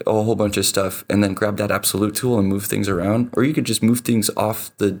 delete a whole bunch of stuff, and then grab that absolute tool and move things around. Or you could just move things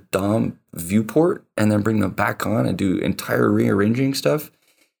off the DOM viewport and then bring them back on and do entire rearranging stuff.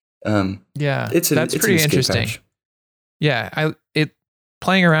 It's pretty interesting. Patch. Yeah,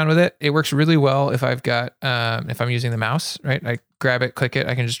 playing around with it, it works really well if I've got if I'm using the mouse, right? I grab it, click it,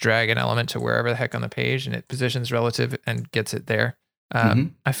 I can just drag an element to wherever the heck on the page, and it positions relative and gets it there.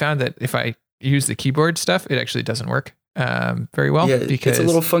 I found that if I use the keyboard stuff, it actually doesn't work very well. Yeah, because it's a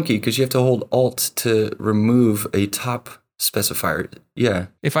little funky because you have to hold Alt to remove a top specifier. Yeah.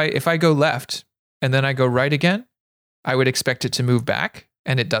 If I go left and then I go right again, I would expect it to move back.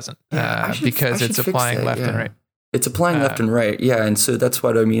 And it doesn't because it's applying left and right. It's applying left and right. Yeah. And so that's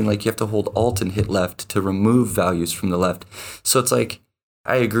what I mean. Like you have to hold Alt and hit left to remove values from the left. So it's like,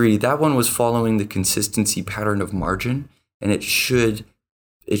 I agree. That one was following the consistency pattern of margin, and it should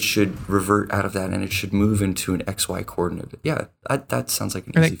revert out of that, and it should move into an XY coordinate. Yeah. That sounds like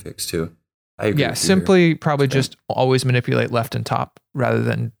an easy fix too. I agree. Yeah. Simply probably just always manipulate left and top rather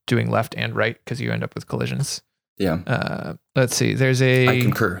than doing left and right, because you end up with collisions. Yeah. Let's see. There's I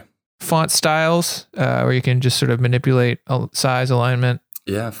concur. Font styles where you can just sort of manipulate size, alignment.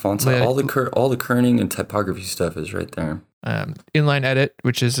 Yeah, font style. All the kerning and typography stuff is right there. Inline edit,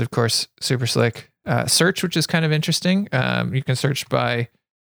 which is of course super slick. Search, which is kind of interesting. You can search by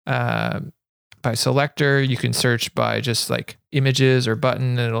selector. You can search by just like images or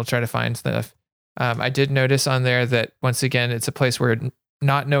button, and it'll try to find stuff. I did notice on there that once again, it's a place where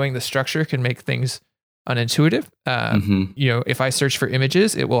not knowing the structure can make things unintuitive. If I search for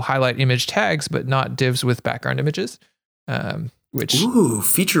images, it will highlight image tags, but not divs with background images.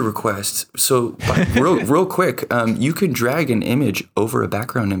 Feature request. So real quick, you can drag an image over a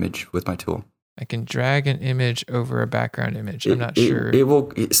background image with my tool. I can drag an image over a background image. I'm not sure. It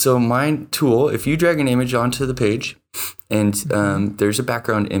will. So my tool, if you drag an image onto the page, and there's a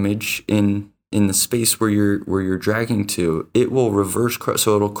background image in the space where you're dragging to, it will reverse.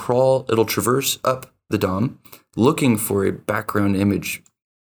 So it'll traverse up the DOM, looking for a background image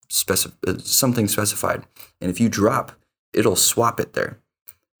something specified. And if you drop, it'll swap it there.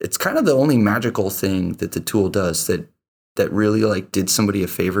 It's kind of the only magical thing that the tool does that really like did somebody a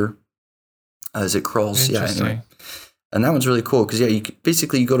favor as it crawls. Yeah, anyway. And that one's really cool because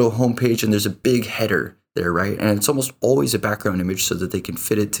you go to a home page and there's a big header there, right? And it's almost always a background image so that they can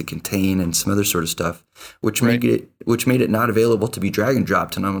fit it to contain and some other sort of stuff, which made it not available to be drag and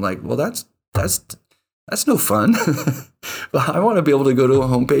dropped. And I'm like, well, that's no fun. But I want to be able to go to a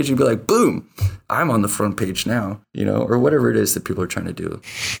home page and be like, boom, I'm on the front page now, or whatever it is that people are trying to do.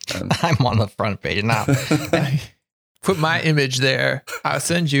 I'm on the front page now. Put my image there. I'll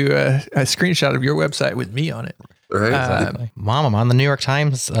send you a screenshot of your website with me on it. Right. Exactly. Mom, I'm on the New York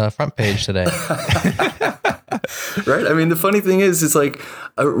Times front page today. Right. I mean, the funny thing is, it's like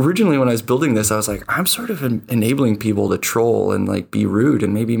originally when I was building this, I was like, I'm sort of enabling people to troll and like be rude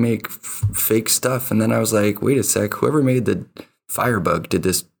and maybe make fake stuff. And then I was like, wait a sec, whoever made the Firebug did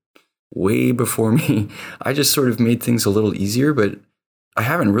this way before me. I just sort of made things a little easier, but I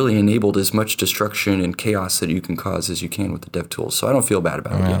haven't really enabled as much destruction and chaos that you can cause as you can with the DevTools. So I don't feel bad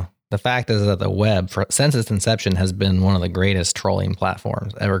about it yet. The fact is that the web, since its inception, has been one of the greatest trolling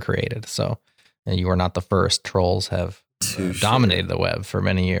platforms ever created. So you are not the first. Trolls have dominated the web for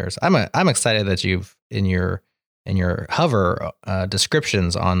many years. I'm excited that you've in your hover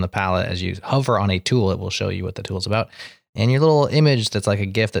descriptions on the palette, as you hover on a tool, it will show you what the tool is about. And your little image that's like a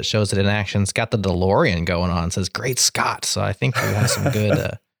GIF that shows it in action, it's got the DeLorean going on. It says "Great Scott." So I think we have some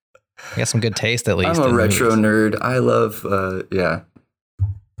good, some good taste at least. I'm a retro nerd. I love,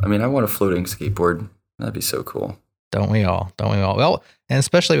 I mean, I want a floating skateboard. That'd be so cool. Don't we all? Well, and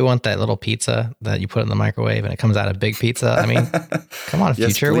especially we want that little pizza that you put in the microwave and it comes out a big pizza. I mean, come on,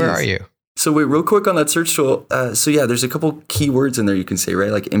 yes, future, please. Where are you? So wait, real quick on that search tool. There's a couple keywords in there you can say,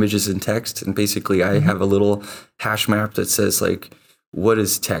 right? Like images and text. And basically I have a little hash map that says like, what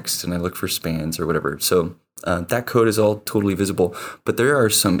is text? And I look for spans or whatever. So that code is all totally visible. But there are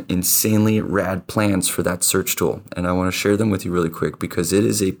some insanely rad plans for that search tool. And I want to share them with you really quick because it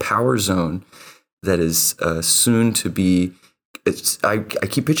is a power zone that is soon to be. I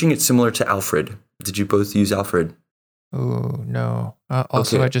keep pitching it similar to Alfred. Did you both use Alfred? Oh, no.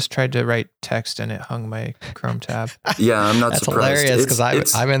 Also, I just tried to write text and it hung my Chrome tab. Yeah, I'm not That's surprised. Hilarious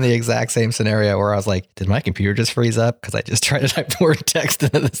because I'm in the exact same scenario where I was like, did my computer just freeze up? Because I just tried to type the word text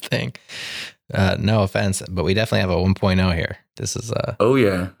into this thing. No offense, but we definitely have a 1.0 here. This is Oh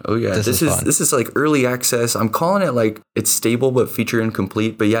yeah. This is like early access. I'm calling it like it's stable but feature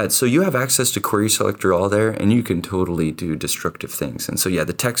incomplete. But yeah, so you have access to query selector all there, and you can totally do destructive things. And so yeah,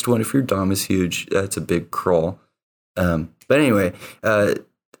 the text one, if your DOM is huge, that's a big crawl. But anyway,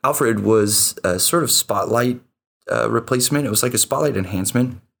 Alfred was a sort of Spotlight replacement. It was like a Spotlight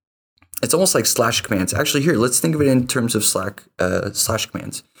enhancement. It's almost like slash commands. Actually, here, let's think of it in terms of slash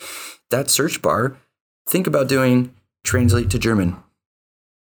commands. That search bar, think about doing translate to German.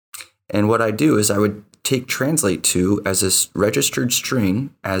 And what I do is I would take translate to as a registered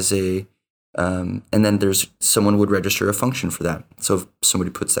string and then someone would register a function for that. So if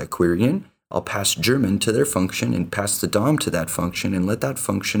somebody puts that query in, I'll pass German to their function and pass the DOM to that function and let that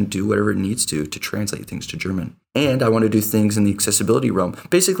function do whatever it needs to translate things to German. And I want to do things in the accessibility realm.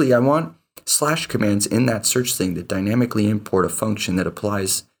 Basically, I want slash commands in that search thing that dynamically import a function that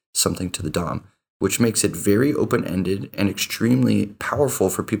applies something to the DOM, which makes it very open-ended and extremely powerful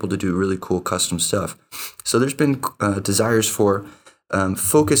for people to do really cool custom stuff. So there's been desires for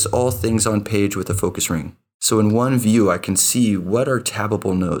focus all things on page with a focus ring. So in one view, I can see what are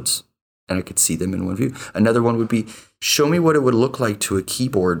tabbable nodes. And I could see them in one view. Another one would be, show me what it would look like to a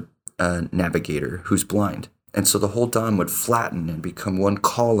keyboard navigator who's blind. And so the whole DOM would flatten and become one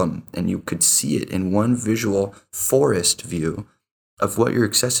column, and you could see it in one visual forest view of what your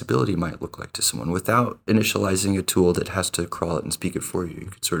accessibility might look like to someone without initializing a tool that has to crawl it and speak it for you.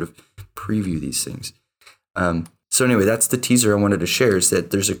 You could sort of preview these things. So anyway, that's the teaser I wanted to share, is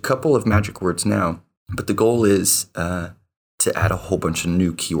that there's a couple of magic words now, but the goal is to add a whole bunch of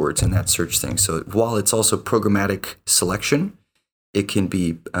new keywords in that search thing. So while it's also programmatic selection, it can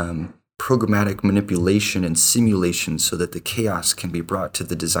be programmatic manipulation and simulation so that the chaos can be brought to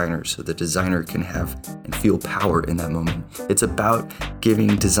the designer so the designer can have and feel power in that moment. It's about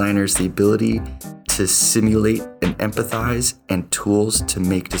giving designers the ability to simulate and empathize and tools to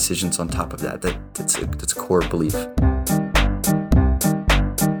make decisions on top of that. That's a core belief.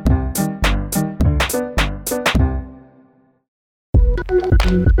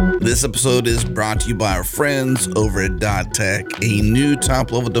 This episode is brought to you by our friends over at .tech, a new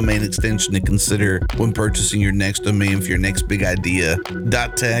top-level domain extension to consider when purchasing your next domain for your next big idea.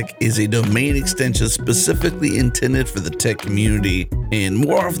 .tech is a domain extension specifically intended for the tech community, and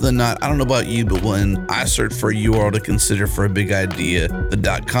more often than not, I don't know about you, but when I search for a URL to consider for a big idea,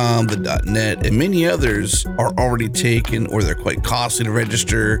 the .com, the .net, and many others are already taken or they're quite costly to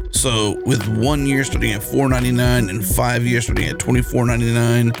register. So with 1 year starting at $4.99 and 5 years starting at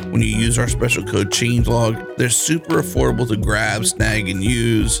 $24.99, when you use our special code changelog, they're super affordable to grab, snag, and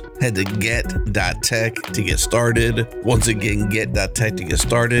use. Head to get.tech to get started. Once again, get.tech to get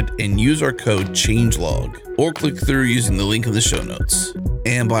started and use our code changelog, or click through using the link in the show notes.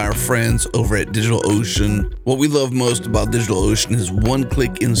 And by our friends over at DigitalOcean. What we love most about DigitalOcean is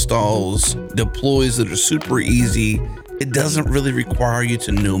one-click installs, deploys that are super easy. It doesn't really require you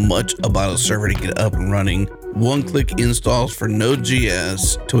to know much about a server to get up and running. One-click installs for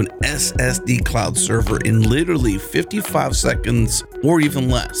Node.js to an SSD cloud server in literally 55 seconds or even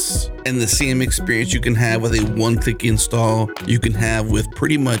less. And the same experience you can have with a one-click install, you can have with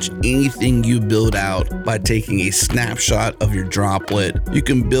pretty much anything you build out by taking a snapshot of your droplet. You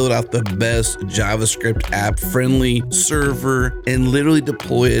can build out the best JavaScript app-friendly server and literally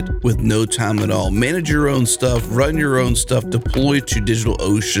deploy it with no time at all. Manage your own stuff, run your own stuff, deploy to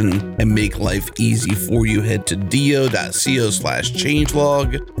DigitalOcean, and make life easy for you. Head to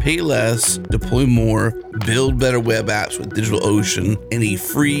do.co/changelog, pay less, deploy more, build better web apps with DigitalOcean, and a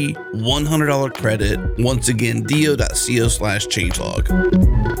free $100 credit. Once again, do.co/changelog.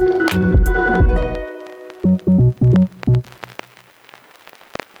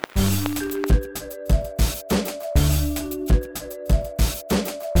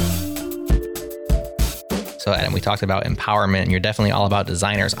 So, Adam, we talked about empowerment, and you're definitely all about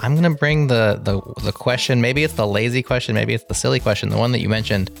designers. I'm going to bring the question. Maybe it's the lazy question. Maybe it's the silly question. The one that you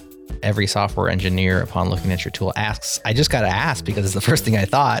mentioned, every software engineer upon looking at your tool asks. I just got to ask because it's the first thing I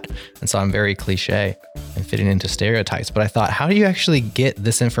thought. And so I'm very cliche and fitting into stereotypes. But I thought, how do you actually get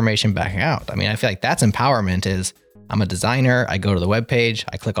this information back out? I mean, I feel like that's empowerment. Is I'm a designer. I go to the web page.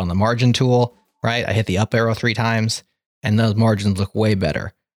 I click on the margin tool, right? I hit the up arrow 3 times and those margins look way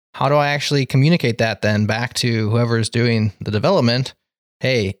better. How do I actually communicate that then back to whoever's doing the development?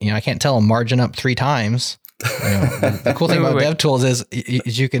 Hey, I can't tell them margin up 3 times. The cool thing about DevTools is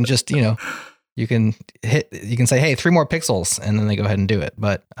you can just, you can say, hey, 3 more pixels, and then they go ahead and do it.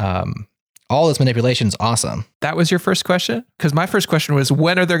 But all this manipulation is awesome. That was your first question? Because my first question was,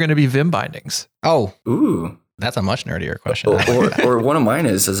 when are there going to be Vim bindings? Oh, Ooh. That's a much nerdier question. Or one of mine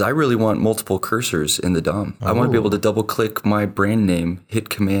is I really want multiple cursors in the DOM. I want to be able to double click my brand name, hit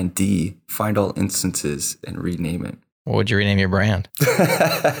Command D, find all instances, and rename it. What would you rename your brand?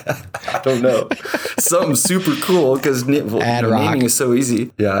 I don't know. Something super cool because naming is so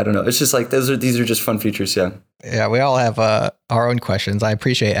easy. Yeah, I don't know. It's just like these are just fun features. Yeah. Yeah, we all have our own questions. I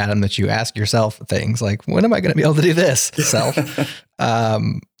appreciate, Adam, that you ask yourself things like, when am I going to be able to do this? Self.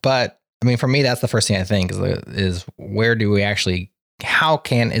 But I mean, for me, that's the first thing I think is where do we actually,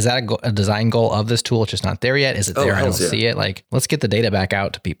 is that a design goal of this tool? It's just not there yet. Is it there? I don't see it. Like, let's get the data back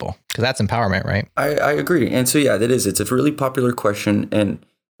out to people because that's empowerment, right? I agree. And so, yeah, that is. It's a really popular question, and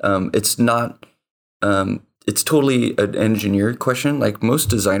it's not, it's totally an engineer question. Like most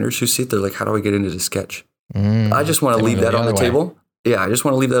designers who see it, they're like, how do I get into the sketch? I just want to leave that on the table. Yeah, I just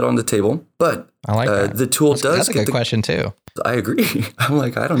want to leave that on the table. But I like that. The tool That's a good question too. I agree. I'm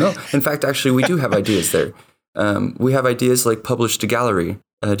like, I don't know. In fact, actually, we do have ideas there. We have ideas like publish to gallery.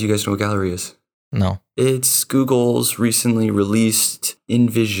 Do you guys know what gallery is? No. It's Google's recently released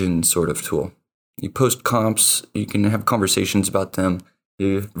InVision sort of tool. You post comps, you can have conversations about them.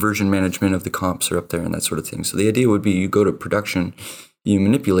 The version management of the comps are up there and that sort of thing. So the idea would be you go to production, you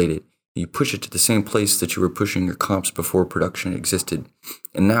manipulate it, you push it to the same place that you were pushing your comps before production existed.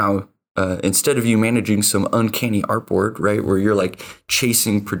 And now, instead of you managing some uncanny artboard, right, where you're like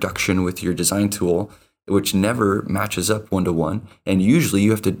chasing production with your design tool, which never matches up 1-to-1, and usually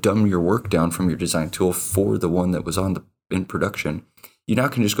you have to dumb your work down from your design tool for the one that was in production. You now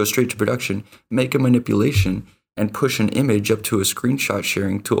can just go straight to production, make a manipulation, and push an image up to a screenshot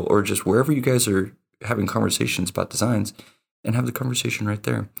sharing tool, or just wherever you guys are having conversations about designs, and have the conversation right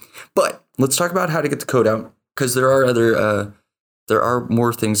there. But let's talk about how to get the code out, because there are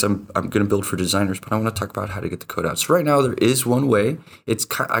more things I'm going to build for designers, but I want to talk about how to get the code out. So right now there is one way.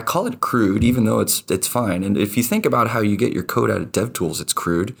 I call it crude, even though it's fine. And if you think about how you get your code out of DevTools, it's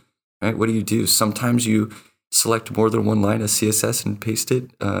crude, right? What do? Sometimes you select more than one line of CSS and paste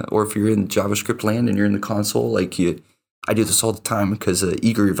it, or if you're in JavaScript land and you're in the console, I do this all the time because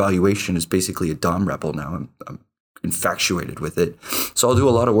eager evaluation is basically a DOM REPL now. I'm infatuated with it. So I'll do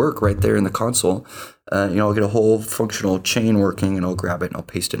a lot of work right there in the console. I'll get a whole functional chain working, and I'll grab it and I'll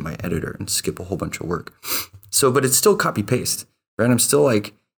paste it in my editor and skip a whole bunch of work. So, but it's still copy paste, right? I'm still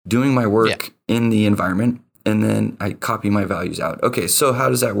like doing my work in the environment, and then I copy my values out. Okay, so how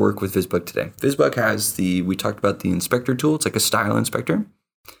does that work with VisBug today? VisBug has we talked about the inspector tool. It's like a style inspector.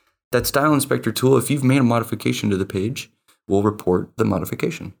 That style inspector tool, if you've made a modification to the page, will report the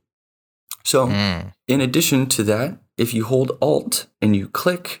modification. So in addition to that, if you hold Alt and you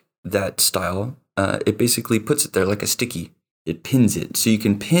click that style, it basically puts it there like a sticky. It pins it. So you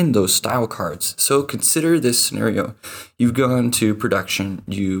can pin those style cards. So consider this scenario. You've gone to production.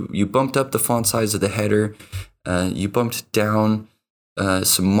 You bumped up the font size of the header. You bumped down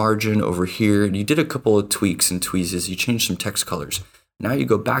some margin over here. And you did a couple of tweaks and tweezes. You changed some text colors. Now you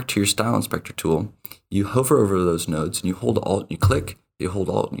go back to your style inspector tool. You hover over those nodes and you hold Alt and you click. You hold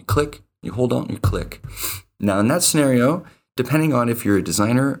Alt and you click. You hold Alt and you click. Now in that scenario, depending on if you're a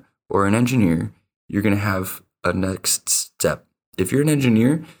designer or an engineer, you're going to have a next step. If you're an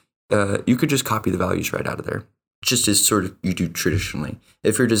engineer, you could just copy the values right out of there, just as sort of you do traditionally.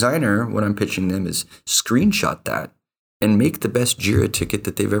 If you're a designer, what I'm pitching them is screenshot that and make the best Jira ticket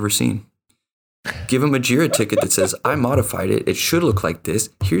that they've ever seen. Give them a Jira ticket that says, I modified it. It should look like this.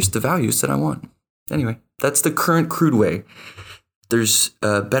 Here's the values that I want. Anyway, that's the current crude way. There's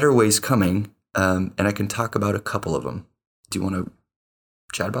better ways coming, and I can talk about a couple of them. Do you want to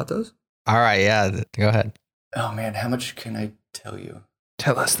chat about those? All right, yeah, go ahead. Oh man, how much can I tell you?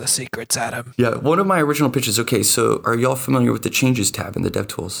 Tell us the secrets, Adam. Yeah, one of my original pitches. Okay, so are y'all familiar with the Changes tab in the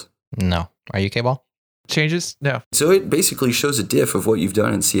DevTools? No. Are you, KBall? Changes? No. So it basically shows a diff of what you've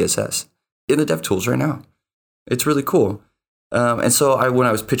done in CSS in the DevTools right now. It's really cool. And so when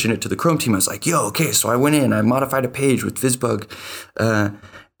I was pitching it to the Chrome team, I was like, yo, okay, so I went in, I modified a page with VisBug,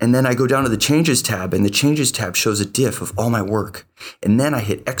 and then I go down to the Changes tab, and the Changes tab shows a diff of all my work. And then I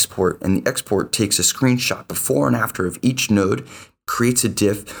hit Export, and the export takes a screenshot before and after of each node, creates a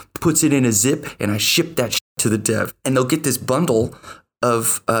diff, puts it in a zip, and I ship that to the dev. And they'll get this bundle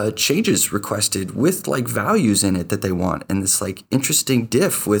of changes requested with like values in it that they want, and this like interesting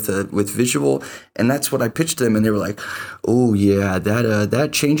diff with visual. And that's what I pitched them, and they were like, oh yeah, that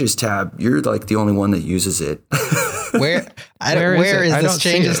Changes tab, you're like the only one that uses it. Where is this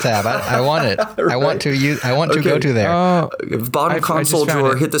Changes tab? I want it. Right. I want to go to there. Bottom console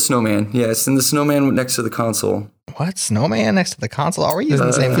drawer, hit the snowman. Yes, and the snowman next to the console. What? Snowman next to the console? Are we using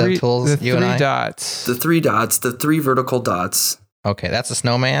the same DevTools, you and I? The 3 dots, the 3 vertical dots. Okay, that's a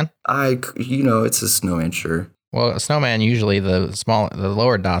snowman? It's a snowman, sure. Well, a snowman, usually the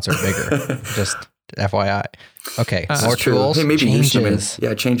lower dots are bigger. Just FYI. Okay, more tools. Hey, maybe changes.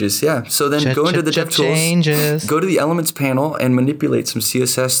 Yeah, changes. Yeah. So then go into the DevTools, go to the Elements panel and manipulate some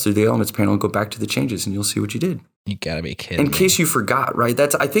CSS through the Elements panel and go back to the changes, and you'll see what you did. You gotta be kidding. In case you forgot, right?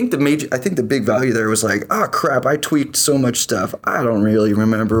 I think the big value there was like, oh crap, I tweaked so much stuff. I don't really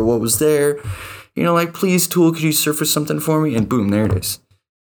remember what was there. Like, please, tool, could you surface something for me? And boom, there it is.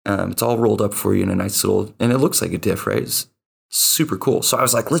 It's all rolled up for you in a nice little, and it looks like a diff, right? It's super cool. So I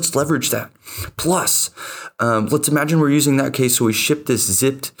was like, let's leverage that. Plus, let's imagine we're using that case, so we ship this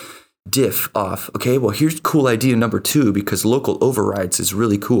zipped diff off. Okay, well, here's cool idea number 2, because local overrides is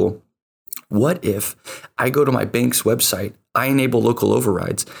really cool. What if I go to my bank's website, I enable local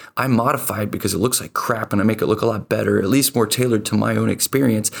overrides, I modify it because it looks like crap, and I make it look a lot better, at least more tailored to my own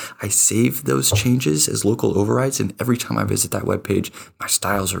experience. I save those changes as local overrides, and every time I visit that web page, my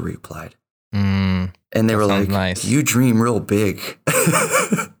styles are reapplied. And they were like, nice. You dream real big.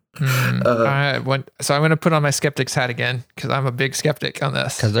 So I'm going to put on my skeptic's hat again, because I'm a big skeptic on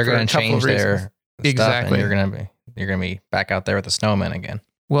this. Because they're going to change their stuff, exactly. And you're going to be back out there with the snowman again.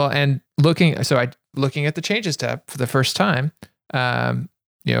 Well, and looking at the Changes tab for the first time,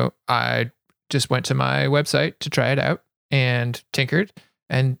 I just went to my website to try it out and tinkered,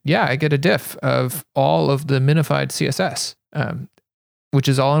 and yeah, I get a diff of all of the minified CSS, which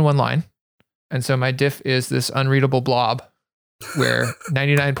is all in one line, and so my diff is this unreadable blob where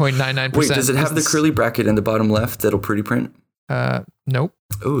 99.99%. Wait, does it have the curly bracket in the bottom left that'll pretty print? Nope.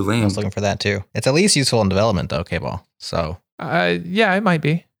 Oh, lame. I was looking for that too. It's at least useful in development though, KBall. So. Yeah, it might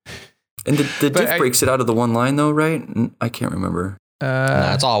be. And the diff breaks it out of the one line though, right? I can't remember.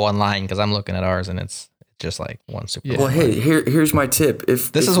 No, it's all one line because I'm looking at ours and it's just like one super. Yeah. Well, hey, here's my tip.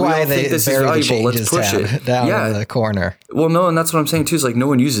 If this is why they think this is valuable, let's push it down in the corner. Well, no, and that's what I'm saying too. Is like no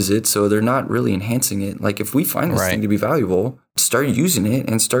one uses it, so they're not really enhancing it. Like if we find this thing to be valuable, start using it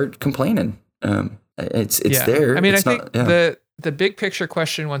and start complaining. It's there. I mean, I think the big picture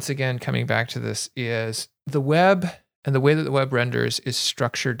question, once again, coming back to this, is the web and the way that the web renders is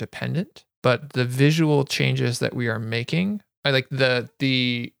structure dependent. but the visual changes that we are making are like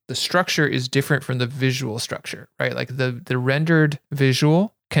the structure is different from the visual structure, right? Like the rendered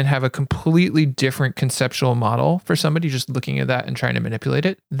visual can have a completely different conceptual model for somebody just looking at that and trying to manipulate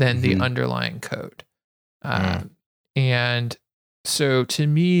it than the underlying code. And so to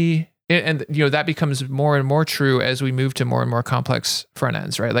me, and that becomes more and more true as we move to more and more complex front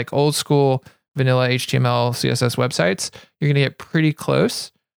ends, right? Like old school vanilla HTML, CSS websites, you're going to get pretty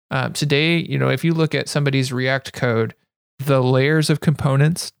close. Today, if you look at somebody's React code, the layers of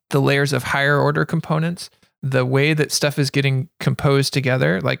components, the layers of higher order components, the way that stuff is getting composed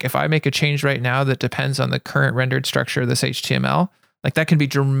together, like if I make a change right now that depends on the current rendered structure of this HTML, like that can be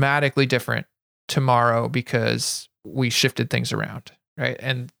dramatically different tomorrow because we shifted things around, right?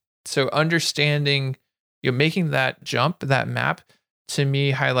 And so understanding, making that jump, that map, to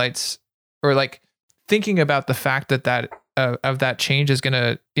me highlights, or like thinking about the fact that of that change is going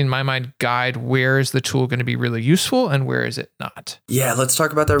to, in my mind, guide where is the tool going to be really useful and where is it not. Yeah, let's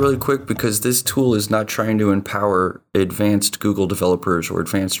talk about that really quick, because this tool is not trying to empower advanced Google developers or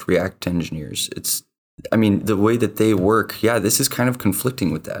advanced React engineers. The way that they work, this is kind of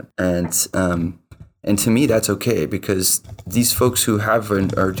conflicting with that. And to me, that's okay, because these folks who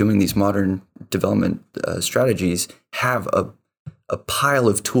are doing these modern development strategies have a pile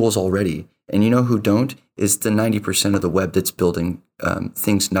of tools already. And you know who don't? Is the 90% of the web that's building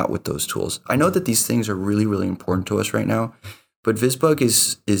things not with those tools. I know that these things are really, really important to us right now, but VisBug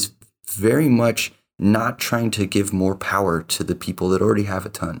is very much not trying to give more power to the people that already have a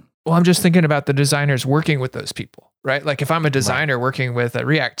ton. Well, I'm just thinking about the designers working with those people, right? Like if I'm a designer working with a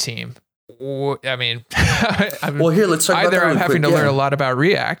React team, well, here, let's talk about that really I'm having quick. to learn a lot about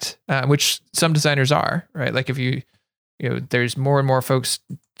React, which some designers are, right? Like if there's more and more folks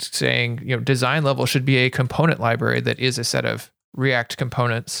saying, design level should be a component library that is a set of React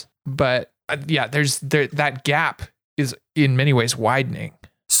components. But that gap is in many ways widening.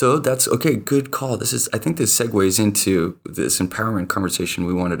 So that's okay. Good call. I think this segues into this empowerment conversation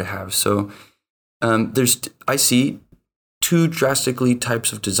we wanted to have. So I see two drastically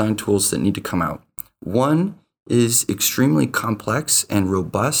types of design tools that need to come out. One is extremely complex and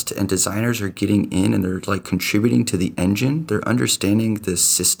robust, and designers are getting in and they're like contributing to the engine. They're understanding the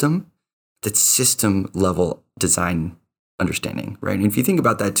system, that system level design understanding, right? And if you think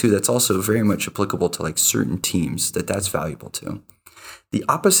about that too, that's also very much applicable to like certain teams that's valuable to. The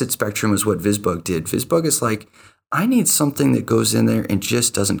opposite spectrum is what VisBug did. VisBug is like, I need something that goes in there and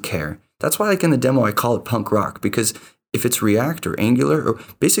just doesn't care. That's why like in the demo, I call it punk rock, because if it's React or Angular, or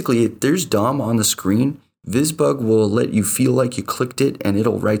basically if there's DOM on the screen, VisBug will let you feel like you clicked it and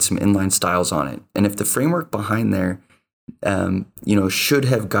it'll write some inline styles on it. And if the framework behind there, should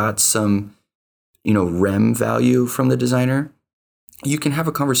have got some, rem value from the designer, you can have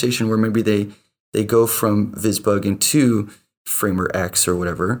a conversation where maybe they go from VisBug into Framer X or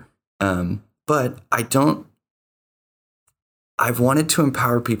whatever. But I've wanted to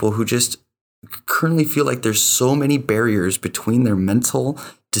empower people who just currently feel like there's so many barriers between their mental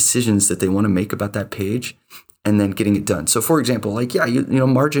decisions that they want to make about that page and then getting it done. So for example,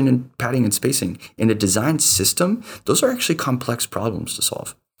 margin and padding and spacing in a design system, those are actually complex problems to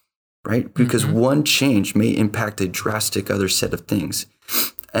solve, right? Because one change may impact a drastic other set of things.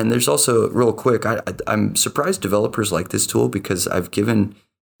 And there's also, real quick, I'm surprised developers like this tool, because I've given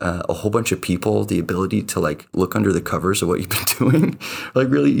a whole bunch of people the ability to like look under the covers of what you've been doing like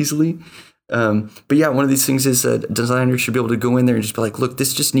really easily. But yeah, one of these things is a designer should be able to go in there and just be like, look,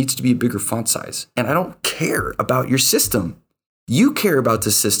 this just needs to be a bigger font size. And I don't care about your system. You care about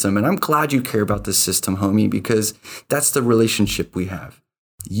the system. And I'm glad you care about the system, homie, because that's the relationship we have.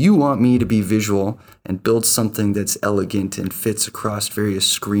 You want me to be visual and build something that's elegant and fits across various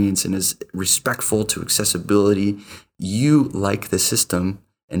screens and is respectful to accessibility. You like the system.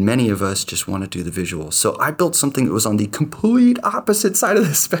 And many of us just want to do the visual. So I built something that was on the complete opposite side of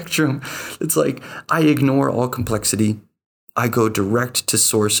the spectrum. It's like, I ignore all complexity. I go direct to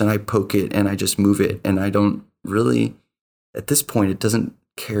source and I poke it and I just move it. And I don't really, at this point, it doesn't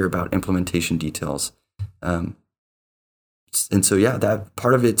care about implementation details. And so, that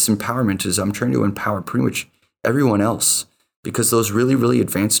part of its empowerment is I'm trying to empower pretty much everyone else, because those really, really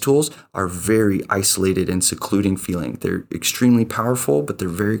advanced tools are very isolated and secluding feeling. They're extremely powerful, but they're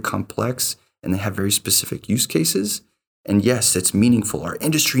very complex and they have very specific use cases. And yes, it's meaningful. Our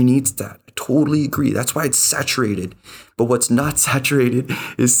industry needs that. I totally agree. That's why it's saturated. But what's not saturated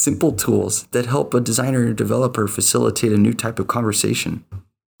is simple tools that help a designer and developer facilitate a new type of conversation.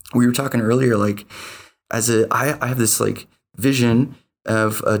 We were talking earlier, like I have this like vision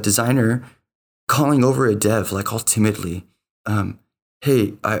of a designer calling over a dev, like all timidly.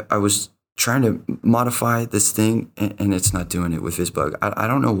 Hey, I was trying to modify this thing and it's not doing it with VisBug. I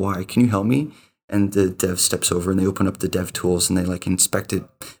don't know why. Can you help me? And the dev steps over and they open up the DevTools and they like inspect it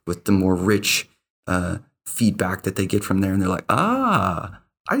with the more rich feedback that they get from there. And they're like,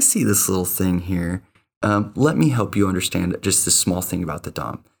 I see this little thing here. Let me help you understand just this small thing about the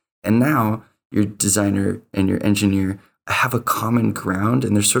DOM. And now your designer and your engineer have a common ground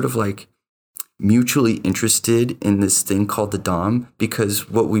and they're sort of like mutually interested in this thing called the DOM, because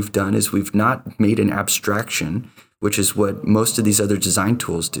what we've done is we've not made an abstraction, which is what most of these other design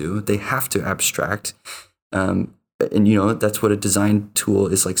tools do. They have to abstract. And that's what a design tool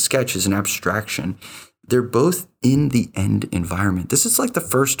is. Like Sketch is an abstraction. They're both in the end environment. This is like the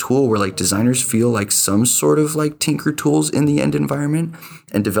first tool where like designers feel like some sort of like Tinker tools in the end environment,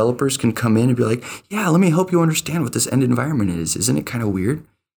 and developers can come in and be like, yeah, let me help you understand what this end environment is. Isn't it kind of weird?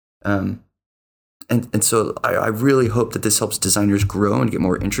 And so I really hope that this helps designers grow and get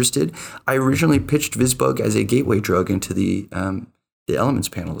more interested. I originally pitched VisBug as a gateway drug into the Elements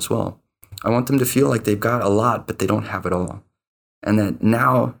panel as well. I want them to feel like they've got a lot, but they don't have it all. And that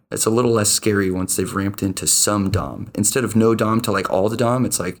now it's a little less scary once they've ramped into some DOM. Instead of no DOM to like all the DOM,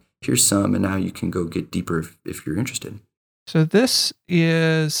 it's like, here's some, and now you can go get deeper if you're interested. So this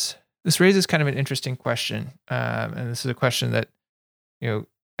raises kind of an interesting question. And this is a question that,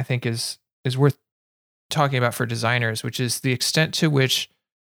 I think is worth talking about for designers, which is the extent to which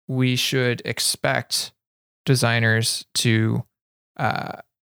we should expect designers to,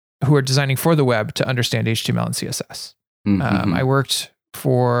 who are designing for the web, to understand HTML and CSS. Mm-hmm. I worked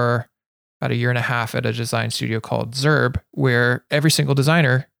for about 1.5 years at a design studio called Zerb, where every single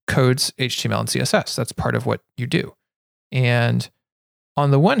designer codes HTML and CSS. That's part of what you do. And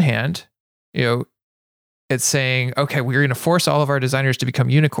on the one hand, it's saying, okay, we're going to force all of our designers to become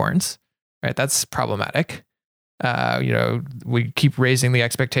unicorns, right? That's problematic. We keep raising the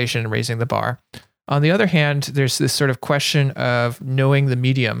expectation and raising the bar. On the other hand, there's this sort of question of knowing the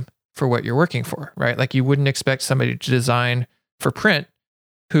medium for what you're working for, right? Like you wouldn't expect somebody to design for print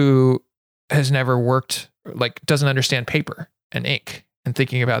who has never worked, like doesn't understand paper and ink and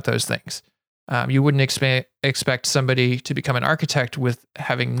thinking about those things. You wouldn't expect somebody to become an architect with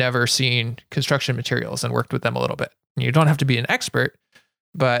having never seen construction materials and worked with them a little bit. You don't have to be an expert,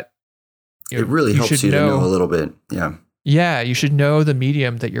 but it really helps you to know a little bit. Yeah. Yeah. You should know the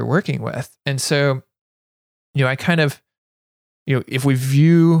medium that you're working with. And so, I kind of, if we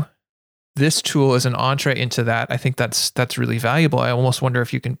view this tool as an entree into that, I think that's really valuable. I almost wonder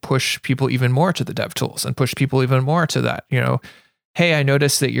if you can push people even more to the DevTools and push people even more to that. Hey, I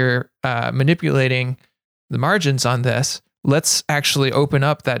noticed that you're manipulating the margins on this. Let's actually open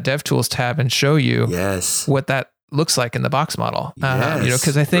up that DevTools tab and show you what that looks like in the box model.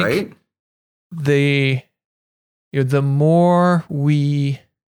 Because I think the more we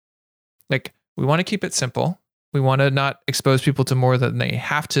want to keep it simple. We want to not expose people to more than they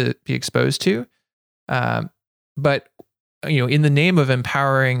have to be exposed to. But, in the name of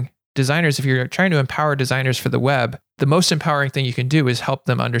empowering designers, if you're trying to empower designers for the web, the most empowering thing you can do is help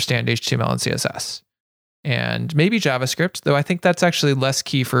them understand HTML and CSS. And maybe JavaScript, though I think that's actually less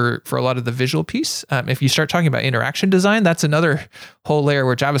key for a lot of the visual piece. If you start talking about interaction design, that's another whole layer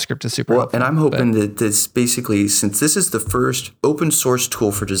where JavaScript is super helpful. And I'm hoping that this basically, since this is the first open source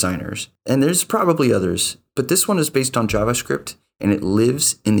tool for designers, and there's probably others, but this one is based on JavaScript and it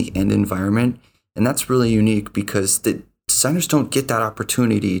lives in the end environment. And that's really unique because the designers don't get that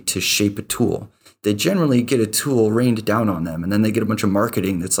opportunity to shape a tool. They generally get a tool rained down on them, and then they get a bunch of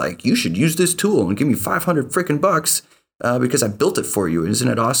marketing that's like, you should use this tool and give me $500 freaking bucks because I built it for you. Isn't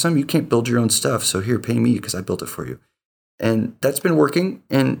it awesome? You can't build your own stuff, so here, pay me because I built it for you. And that's been working,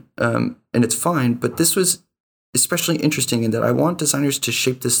 and it's fine. But this was especially interesting in that I want designers to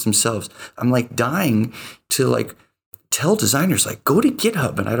shape this themselves. I'm like dying to tell designers, go to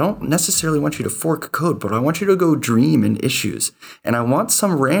GitHub, and I don't necessarily want you to fork code, but I want you to go dream in issues. And I want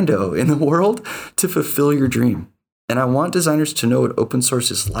some rando in the world to fulfill your dream. And I want designers to know what open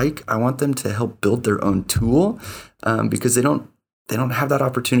source is like. I want them to help build their own tool because they don't have that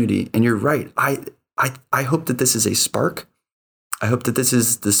opportunity. And you're right. I hope that this is a spark. I hope that this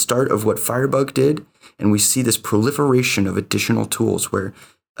is the start of what Firebug did. And we see this proliferation of additional tools where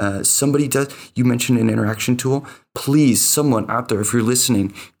somebody does, you mentioned an interaction tool. Please, someone out there, if you're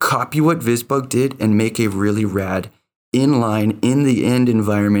listening, copy what VisBug did and make a really rad inline in the end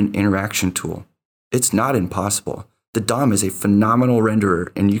environment interaction tool. It's not impossible. The DOM is a phenomenal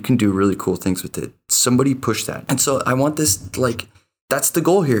renderer and you can do really cool things with it. Somebody push that. And so I want this, that's the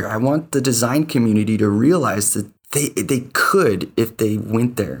goal here. I want the design community to realize that they could if they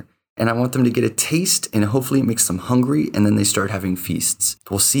went there. and I want them to get a taste, and hopefully it makes them hungry, and then they start having feasts.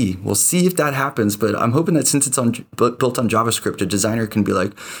 We'll see if that happens, but I'm hoping that since it's built on JavaScript, a designer can be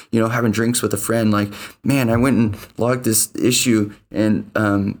like, having drinks with a friend, like, man, I went and logged this issue, and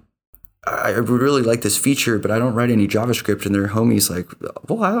I would really like this feature, but I don't write any JavaScript. And their homie's like,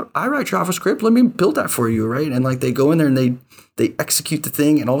 well, I write JavaScript. Let me build that for you, right? And like they go in there and they execute the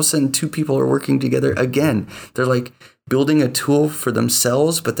thing, and all of a sudden 2 people are working together again. They're like building a tool for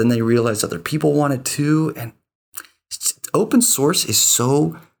themselves, but then they realize other people want it too. And open source is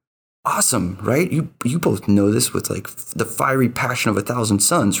so awesome, right? You both know this with like the fiery passion of 1,000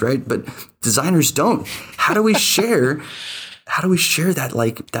 suns, right? But designers don't. How do we share? How do we share that,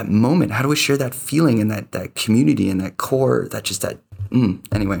 like that moment? How do we share that feeling and that community and that core,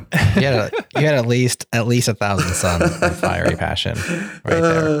 anyway. You had at least 1,000 suns of fiery passion right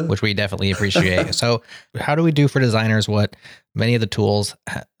there, which we definitely appreciate. So how do we do for designers what many of the tools,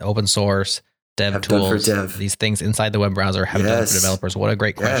 open source, DevTools, these things inside the web browser have done for developers? What a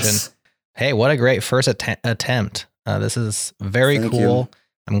great question. Yes. Hey, what a great first attempt. This is very cool.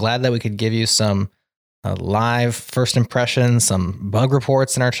 I'm glad that we could give you some live first impressions, some bug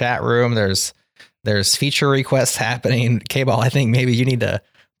reports in our chat room. There's feature requests happening. KBall, I think maybe you need to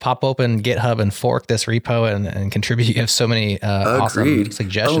pop open GitHub and fork this repo and contribute. You have so many awesome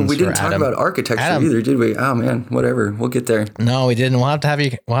suggestions. Oh, we didn't talk about architecture either, did we? Oh man, whatever. We'll get there. No, we didn't. We'll have to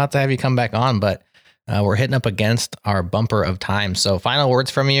have you come back on, but we're hitting up against our bumper of time. So final words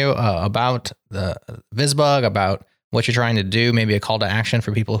from you about the VisBug, about what you're trying to do, maybe a call to action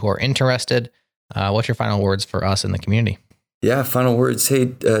for people who are interested. What's your final words for us in the community? Yeah, final words. Hey,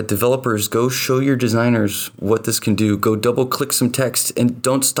 developers, go show your designers what this can do. Go double click some text, and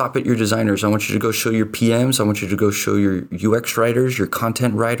don't stop at your designers. I want you to go show your PMs. I want you to go show your UX writers, your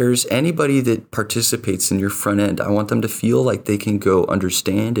content writers, anybody that participates in your front end. I want them to feel like they can go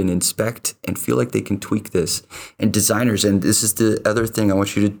understand and inspect and feel like they can tweak this. And designers, and this is the other thing, I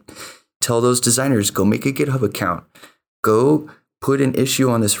want you to tell those designers, go make a GitHub account. Go put an issue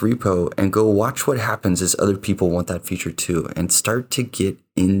on this repo and go watch what happens as other people want that feature too, and start to get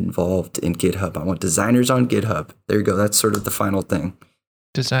involved in GitHub. I want designers on GitHub. There you go. That's sort of the final thing.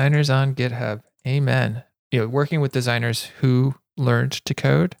 Designers on GitHub. Amen. Working with designers who learned to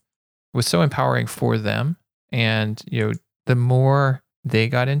code was so empowering for them. And, the more they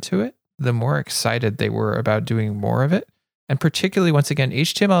got into it, the more excited they were about doing more of it. And particularly, once again,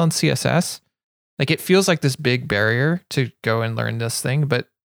 HTML and CSS, like it feels like this big barrier to go and learn this thing, but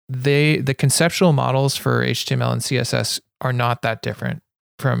the conceptual models for HTML and CSS are not that different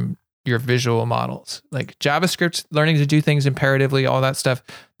from your visual models. Like JavaScript, learning to do things imperatively, all that stuff,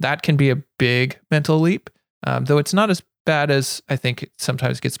 that can be a big mental leap, though it's not as bad as I think it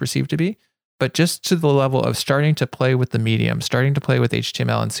sometimes gets perceived to be. But just to the level of starting to play with the medium, starting to play with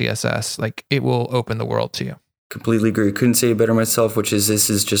HTML and CSS, like it will open the world to you. Completely agree. Couldn't say it better myself, which is this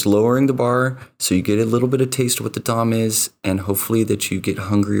is just lowering the bar so you get a little bit of taste of what the DOM is, and hopefully that you get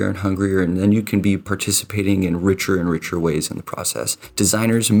hungrier and hungrier, and then you can be participating in richer and richer ways in the process.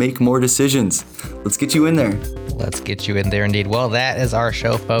 Designers, make more decisions. Let's get you in there. Let's get you in there indeed. Well, that is our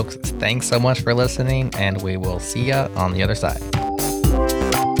show, folks. Thanks so much for listening, and we will see you on the other side.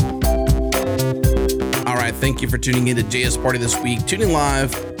 All right, thank you for tuning in to JS Party this week. Tune in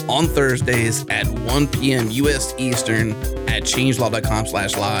live on Thursdays at 1 p.m. U.S. Eastern at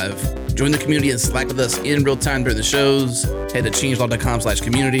changelog.com/live. Join the community and Slack with us in real time during the shows. Head to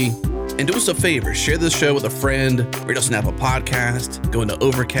changelog.com/community. And do us a favor, share this show with a friend, rate us on Apple Podcast, go into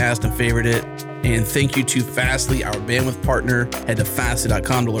Overcast and favorite it. And thank you to Fastly, our bandwidth partner. Head to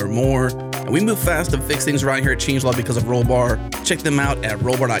fastly.com to learn more. And we move fast to fix things around here at Changelog because of Rollbar. Check them out at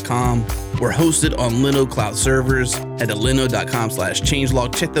rollbar.com. We're hosted on Linode Cloud servers. Head to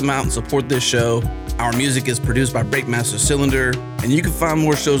linode.com/changelog. Check them out and support this show. Our music is produced by Breakmaster Cylinder. And you can find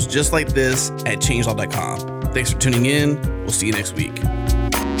more shows just like this at changelog.com. Thanks for tuning in. We'll see you next week.